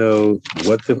want to know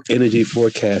what the energy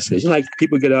forecast is. Like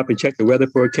people get up and check the weather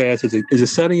forecast. Is it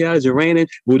sunny out? Is it raining?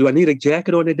 Well, do I need a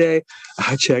jacket on today?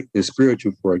 I check the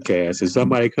spiritual forecast. Is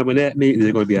somebody coming at me? Is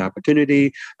there going to be an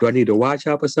opportunity? Do I need to watch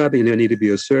out for something? Do there need to be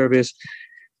a service?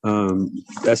 I don't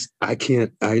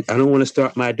want to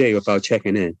start my day without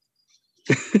checking in.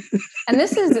 And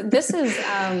this is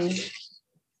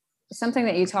something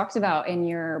that you talked about in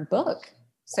your book.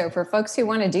 So for folks who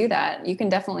want to do that, you can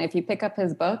definitely, if you pick up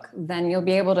his book, then you'll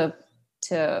be able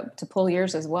to pull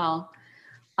yours as well.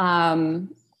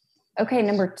 Okay,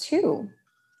 number 2,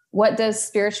 what does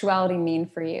spirituality mean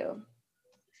for you?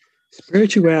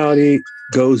 Spirituality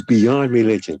goes beyond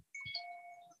religion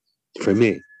for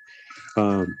me.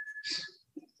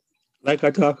 Like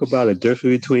I talk about a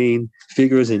difference between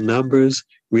figures and numbers,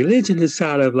 religion is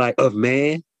sort of like of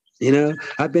man. You know,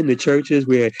 I've been to churches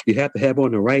where you have to have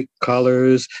on the right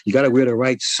colors. You got to wear the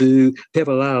right suit. They have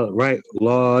a lot of right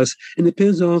laws. And it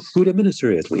depends on who the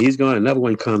minister is. When he's gone, another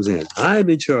one comes in. I'm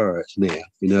in charge now,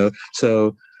 you know.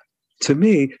 So to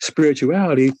me,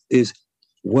 spirituality is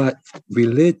what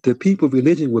the people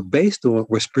religion were based on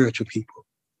were spiritual people.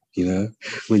 You know,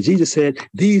 when Jesus said,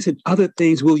 these and other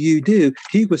things will you do,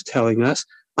 he was telling us,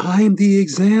 I'm the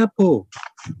example.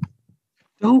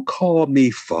 Don't call me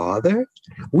Father.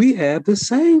 We have the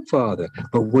same Father.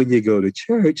 But when you go to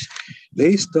church,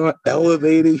 they start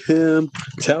elevating him,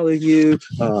 telling you,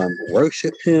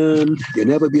 worship him. You'll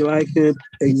never be like him.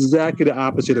 Exactly the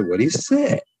opposite of what he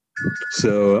said.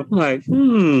 So I'm like,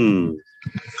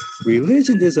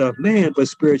 religion is of man, but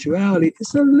spirituality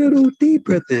is a little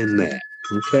deeper than that.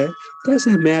 Okay?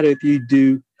 Doesn't matter if you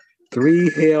do 3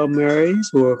 Hail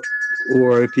Marys or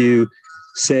if you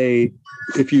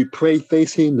pray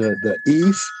facing the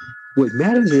east. What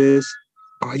matters is,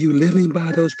 are you living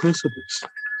by those principles?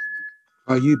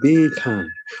 Are you being kind?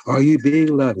 Are you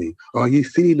being loving? Are you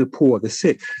feeding the poor, the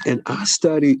sick? And I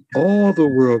studied all the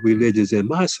world religions in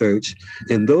my search,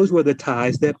 and those were the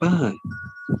ties that bind.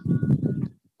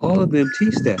 All of them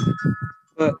teach that.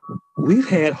 But we've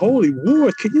had holy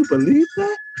wars. Can you believe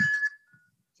that?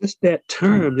 Just that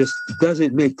term just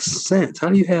doesn't make sense. How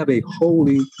do you have a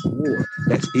holy war?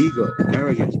 That's ego,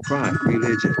 arrogance, pride,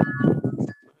 religion.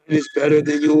 It is better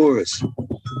than yours.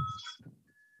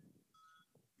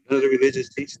 None of the religions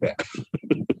teach that.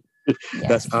 Yes.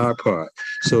 That's our part.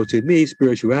 So to me,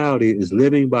 spirituality is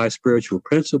living by spiritual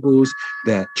principles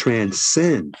that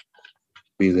transcend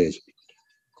religion.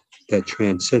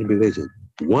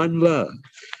 One love.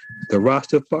 The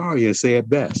Rastafarians say it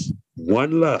best.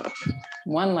 One love.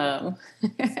 One love.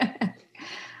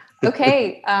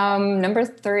 Okay. Number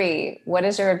 3, what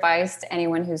is your advice to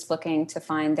anyone who's looking to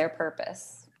find their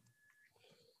purpose?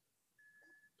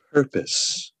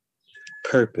 Purpose.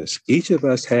 Each of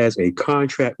us has a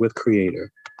contract with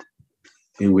Creator,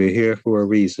 and we're here for a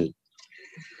reason.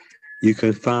 You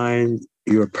can find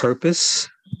your purpose.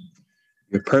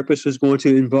 Your purpose is going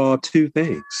to involve 2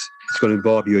 things. It's going to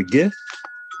involve your gift.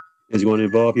 It's going to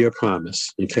involve your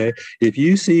promise. Okay. If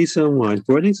you see someone,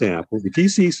 for an example,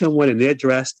 and they're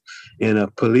dressed in a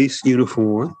police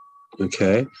uniform,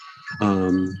 okay,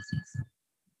 and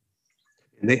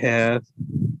they have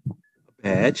a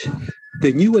badge,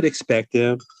 then you would expect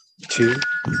them to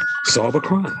solve a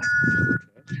crime.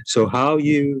 So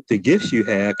the gifts you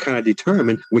have kind of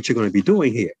determine what you're going to be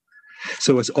doing here.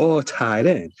 So it's all tied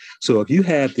in. So if you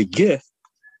have the gift,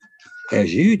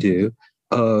 as you do,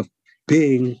 of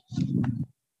being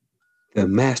the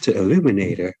master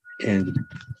illuminator and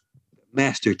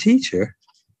master teacher,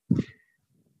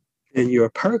 then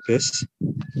your purpose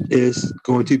is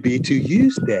going to be to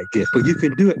use that gift. But you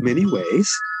can do it many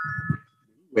ways.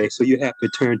 So you have to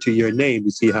turn to your name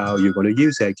to see how you're going to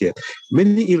use that gift.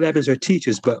 Many 11s are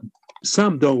teachers, but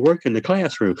some don't work in the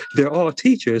classroom. They're all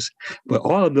teachers, but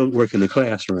all of them don't work in the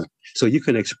classroom. So you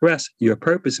can express your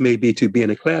purpose may be to be in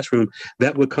a classroom.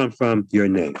 That would come from your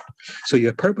name. So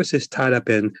your purpose is tied up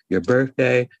in your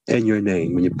birthday and your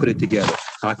name when you put it together.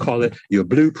 I call it your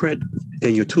blueprint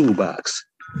and your toolbox.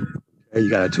 And you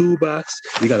got a toolbox,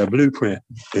 you got a blueprint.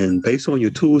 And based on your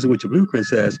tools and what your blueprint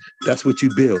says, that's what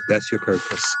you build. That's your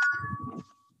purpose.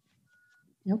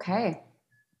 Okay.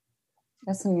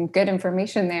 That's some good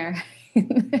information there.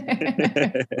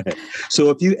 So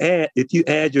if you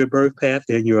add your birth path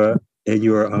and your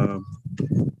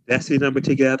destiny number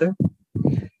together,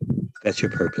 that's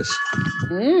your purpose.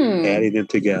 Adding them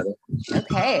together.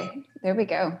 Okay, there we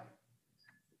go.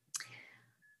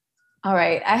 All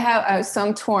right, so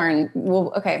I'm torn.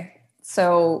 Well, okay,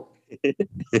 so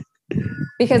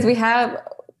because we have,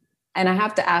 and I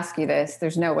have to ask you this.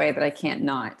 There's no way that I can't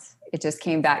not. It just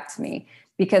came back to me.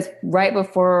 Because right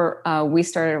before we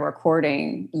started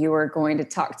recording, you were going to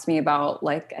talk to me about,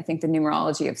 I think the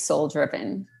numerology of soul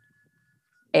driven.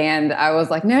 And I was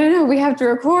like, no, we have to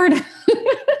record.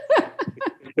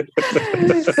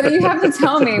 So you have to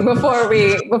tell me before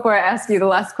I ask you the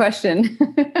last question,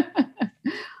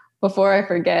 before I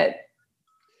forget.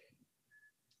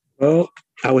 Well,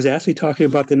 I was actually talking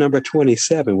about the number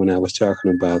 27 when I was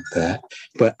talking about that.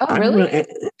 But really?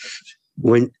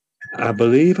 When I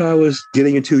believe I was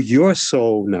getting into your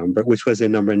soul number, which was the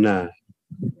number 9,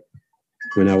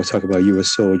 when I was talking about you were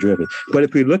soul driven. But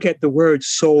if we look at the word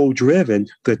soul driven,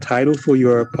 the title for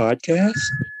your podcast,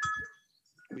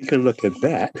 we can look at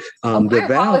that. My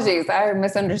apologies. I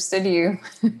misunderstood you.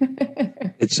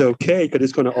 It's okay, because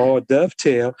it's going to all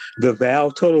dovetail. The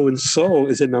vowel total in soul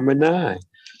is a number 9.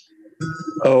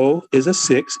 O is a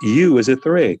 6. U is a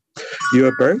 3.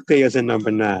 Your birthday is a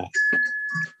number 9.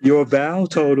 Your vowel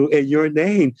total and your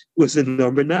name was a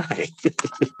number 9.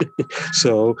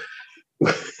 So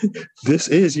this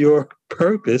is your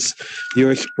purpose.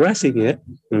 You're expressing it,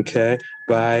 okay?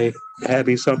 by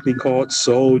having something called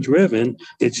soul driven.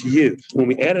 It's you. When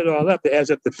we add it all up, it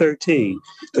adds up to 13.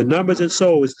 The numbers in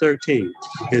soul is 13.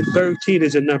 And 13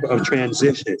 is a number of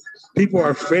transition. People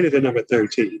are afraid of the number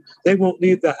 13. They won't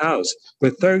leave the house.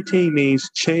 But 13 means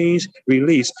change,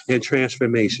 release, and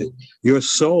transformation. Your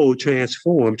soul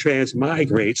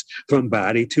transmigrates from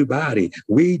body to body.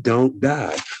 We don't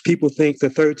die. People think the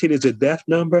 13 is a death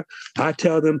number. I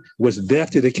tell them what's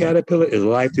death to the caterpillar is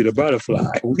life to the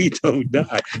butterfly. We don't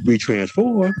die. We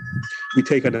transform. We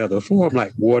take another form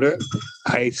like water,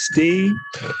 ice, steam.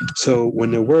 So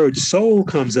when the word soul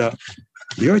comes up,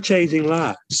 you're changing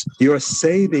lives. You're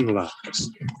saving lives.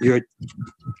 You're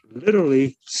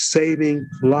literally saving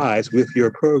lives with your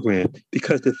program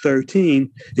because the 13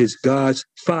 is God's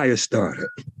fire starter.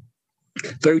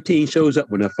 13 shows up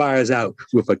when the fire's out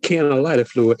with a can of lighter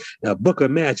fluid, a book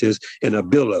of matches, and a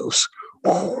bellows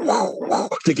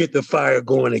to get the fire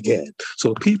going again.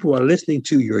 So people are listening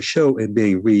to your show and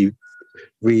being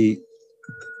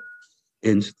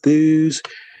enthused.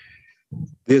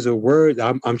 There's a word,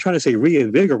 I'm trying to say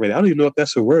reinvigorated. I don't even know if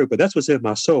that's a word, but that's what's in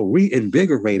my soul.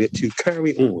 Reinvigorated to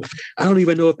carry on. I don't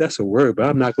even know if that's a word, but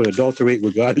I'm not going to adulterate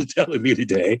what God is telling me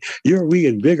today. You're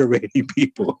reinvigorating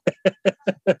people.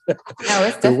 No,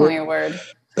 it's definitely a word.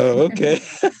 Oh, okay.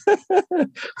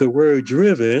 The word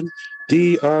driven,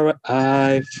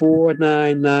 DRI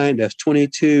 499, that's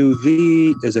 22.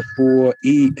 V is a 4,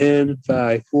 EN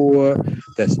 54,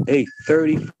 that's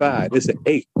 835. It's an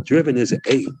 8. Driven is an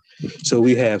 8. So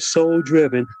we have soul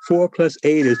driven. 4 plus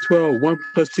 8 is 12. 1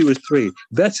 plus 2 is 3.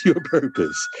 That's your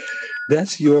purpose.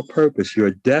 That's your purpose.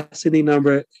 Your destiny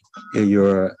number and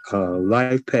your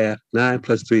life path. 9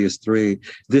 plus 3 is 3.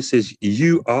 This is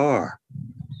you are.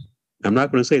 I'm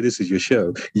not going to say this is your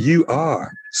show. You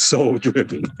are soul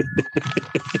driven.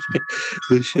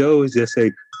 The show is just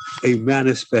a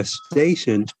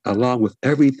manifestation along with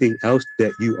everything else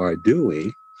that you are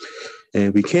doing.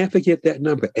 And we can't forget that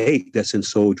number 8 that's in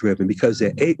soul driven, because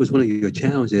that 8 was one of your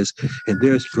challenges, and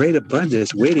there's great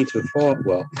abundance waiting to fall.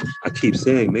 Well, I keep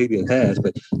saying maybe it has,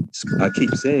 but I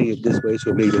keep saying it this way,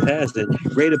 so maybe it hasn't.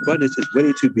 Great abundance is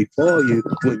waiting to befall you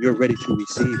when you're ready to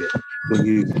receive it, when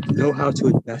you know how to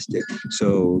invest it.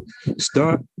 So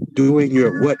start doing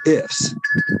your what ifs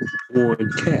on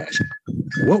cash.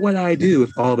 What would I do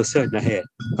if all of a sudden I had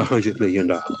 $100 million?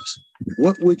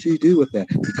 What would you do with that?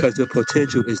 Because the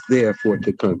potential is there for it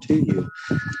to come to you.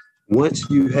 Once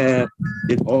you have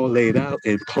it all laid out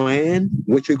and plan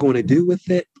what you're going to do with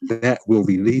it, that will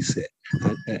release it.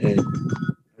 And I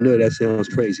know that sounds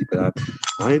crazy, but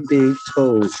I'm being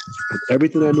told with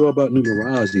everything I know about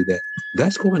numerology that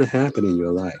that's going to happen in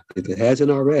your life. If it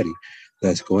hasn't already,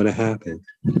 that's going to happen.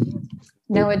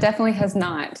 No, it definitely has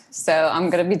not. So I'm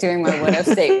going to be doing my what if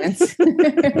statements.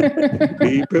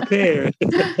 Be prepared.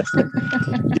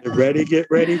 Get ready, get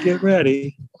ready, get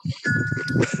ready.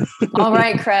 All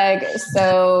right, Craig.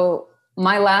 So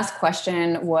my last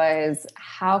question was,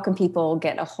 how can people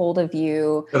get a hold of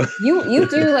you? You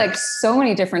do like so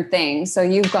many different things. So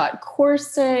you've got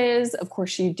courses. Of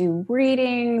course, you do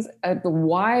readings, a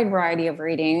wide variety of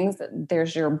readings.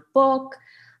 There's your book.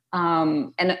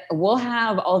 And we'll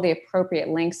have all the appropriate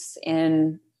links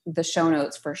in the show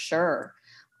notes for sure.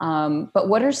 But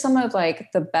what are some of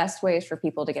like the best ways for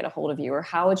people to get a hold of you, or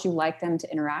how would you like them to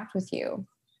interact with you?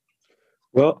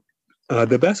 Well,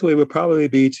 the best way would probably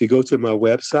be to go to my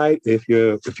website if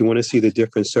you want to see the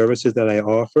different services that I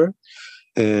offer.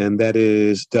 And that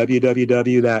is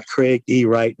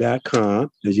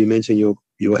www.craigerwright.com. As you mentioned,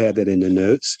 you'll have that in the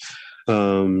notes.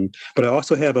 But I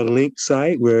also have a link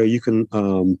site where you can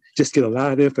just get a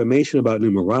lot of information about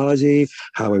numerology,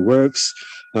 how it works.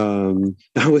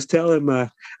 I was telling my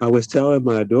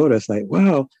daughter, it's like,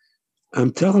 wow,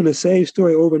 I'm telling the same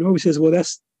story over and over. She says, well,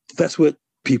 that's what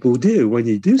people do. When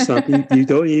you do something, you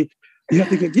have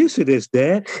to get used to this,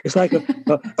 Dad. It's like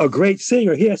a great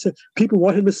singer. People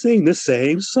want him to sing the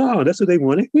same song. That's what they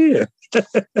want to hear.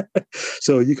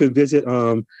 So you can visit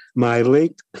my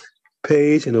link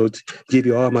page, and it'll give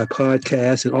you all my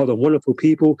podcasts and all the wonderful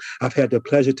people. I've had the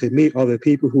pleasure to meet all the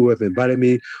people who have invited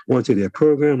me onto their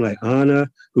program, like Anna,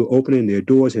 who are opening their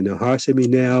doors and their hearts to me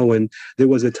now. And there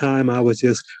was a time I was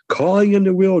just calling in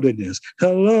the wilderness,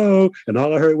 hello, and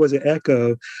all I heard was an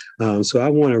echo. So I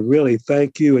want to really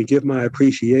thank you and give my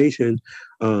appreciation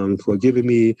for giving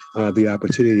me the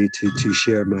opportunity to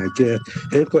share my gift,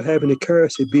 and for having the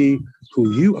courage to be who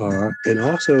you are, and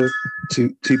also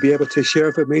to be able to share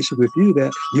information with you that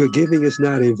your giving is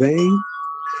not in vain.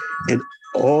 And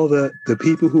all the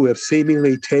people who have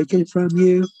seemingly taken from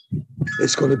you,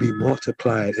 it's going to be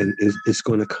multiplied, and it's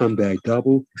going to come back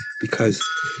double, because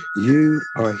you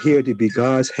are here to be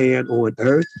God's hand on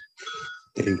earth,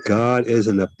 and God is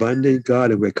an abundant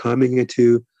God, and we're coming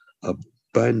into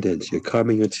abundance. You're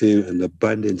coming into an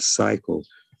abundant cycle.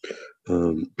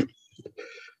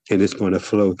 And it's going to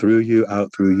flow through you,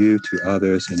 out through you to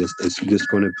others, and it's just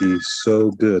going to be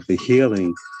so good. The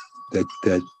healing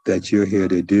that you're here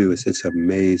to do it's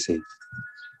amazing.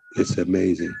 It's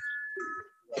amazing.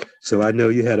 So I know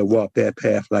you had to walk that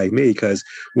path like me, because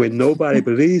when nobody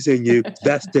believes in you,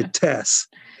 that's the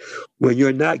test. When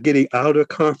you're not getting outer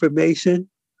confirmation,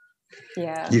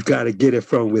 you've got to get it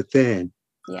from within.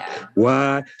 Yeah.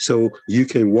 Why? So you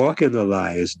can walk in the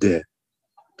lion's den.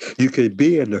 You can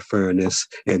be in the furnace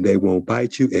and they won't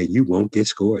bite you and you won't get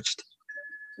scorched.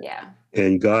 Yeah.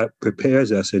 And God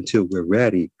prepares us until we're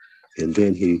ready, and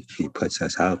then he puts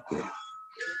us out there.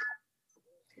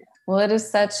 Well, it is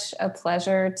such a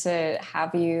pleasure to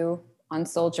have you on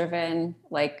Soul Driven.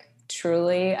 Like,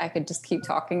 truly, I could just keep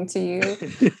talking to you.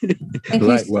 Thank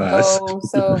Likewise. you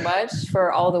so much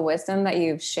for all the wisdom that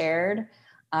you've shared.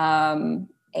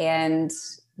 And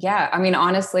yeah, I mean,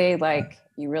 honestly, like,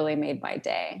 you really made my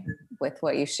day with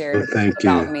what you shared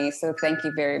about me. So thank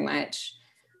you very much.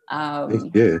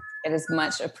 Thank you. It is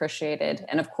much appreciated.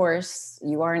 And of course,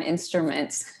 you are an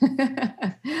instrument.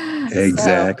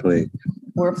 Exactly. So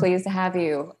we're pleased to have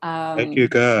you. Thank you,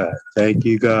 God. Thank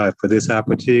you, God, for this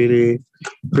opportunity,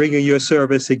 bringing your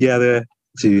service together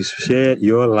to shed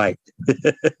your light.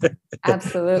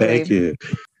 Absolutely. Thank you.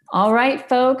 All right,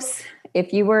 folks.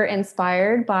 If you were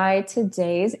inspired by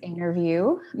today's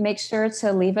interview, make sure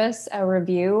to leave us a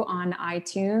review on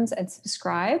iTunes and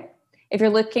subscribe. If you're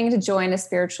looking to join a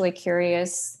spiritually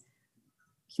curious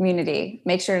community,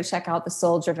 make sure to check out the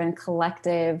Soul Driven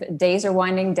Collective. Days are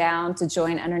winding down to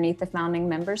join underneath the founding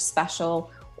members special,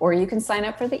 or you can sign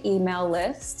up for the email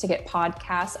list to get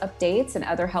podcast updates and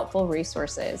other helpful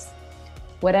resources.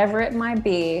 Whatever it might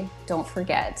be, don't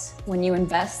forget, when you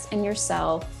invest in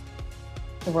yourself,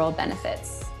 the world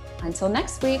benefits. Until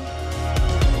next week.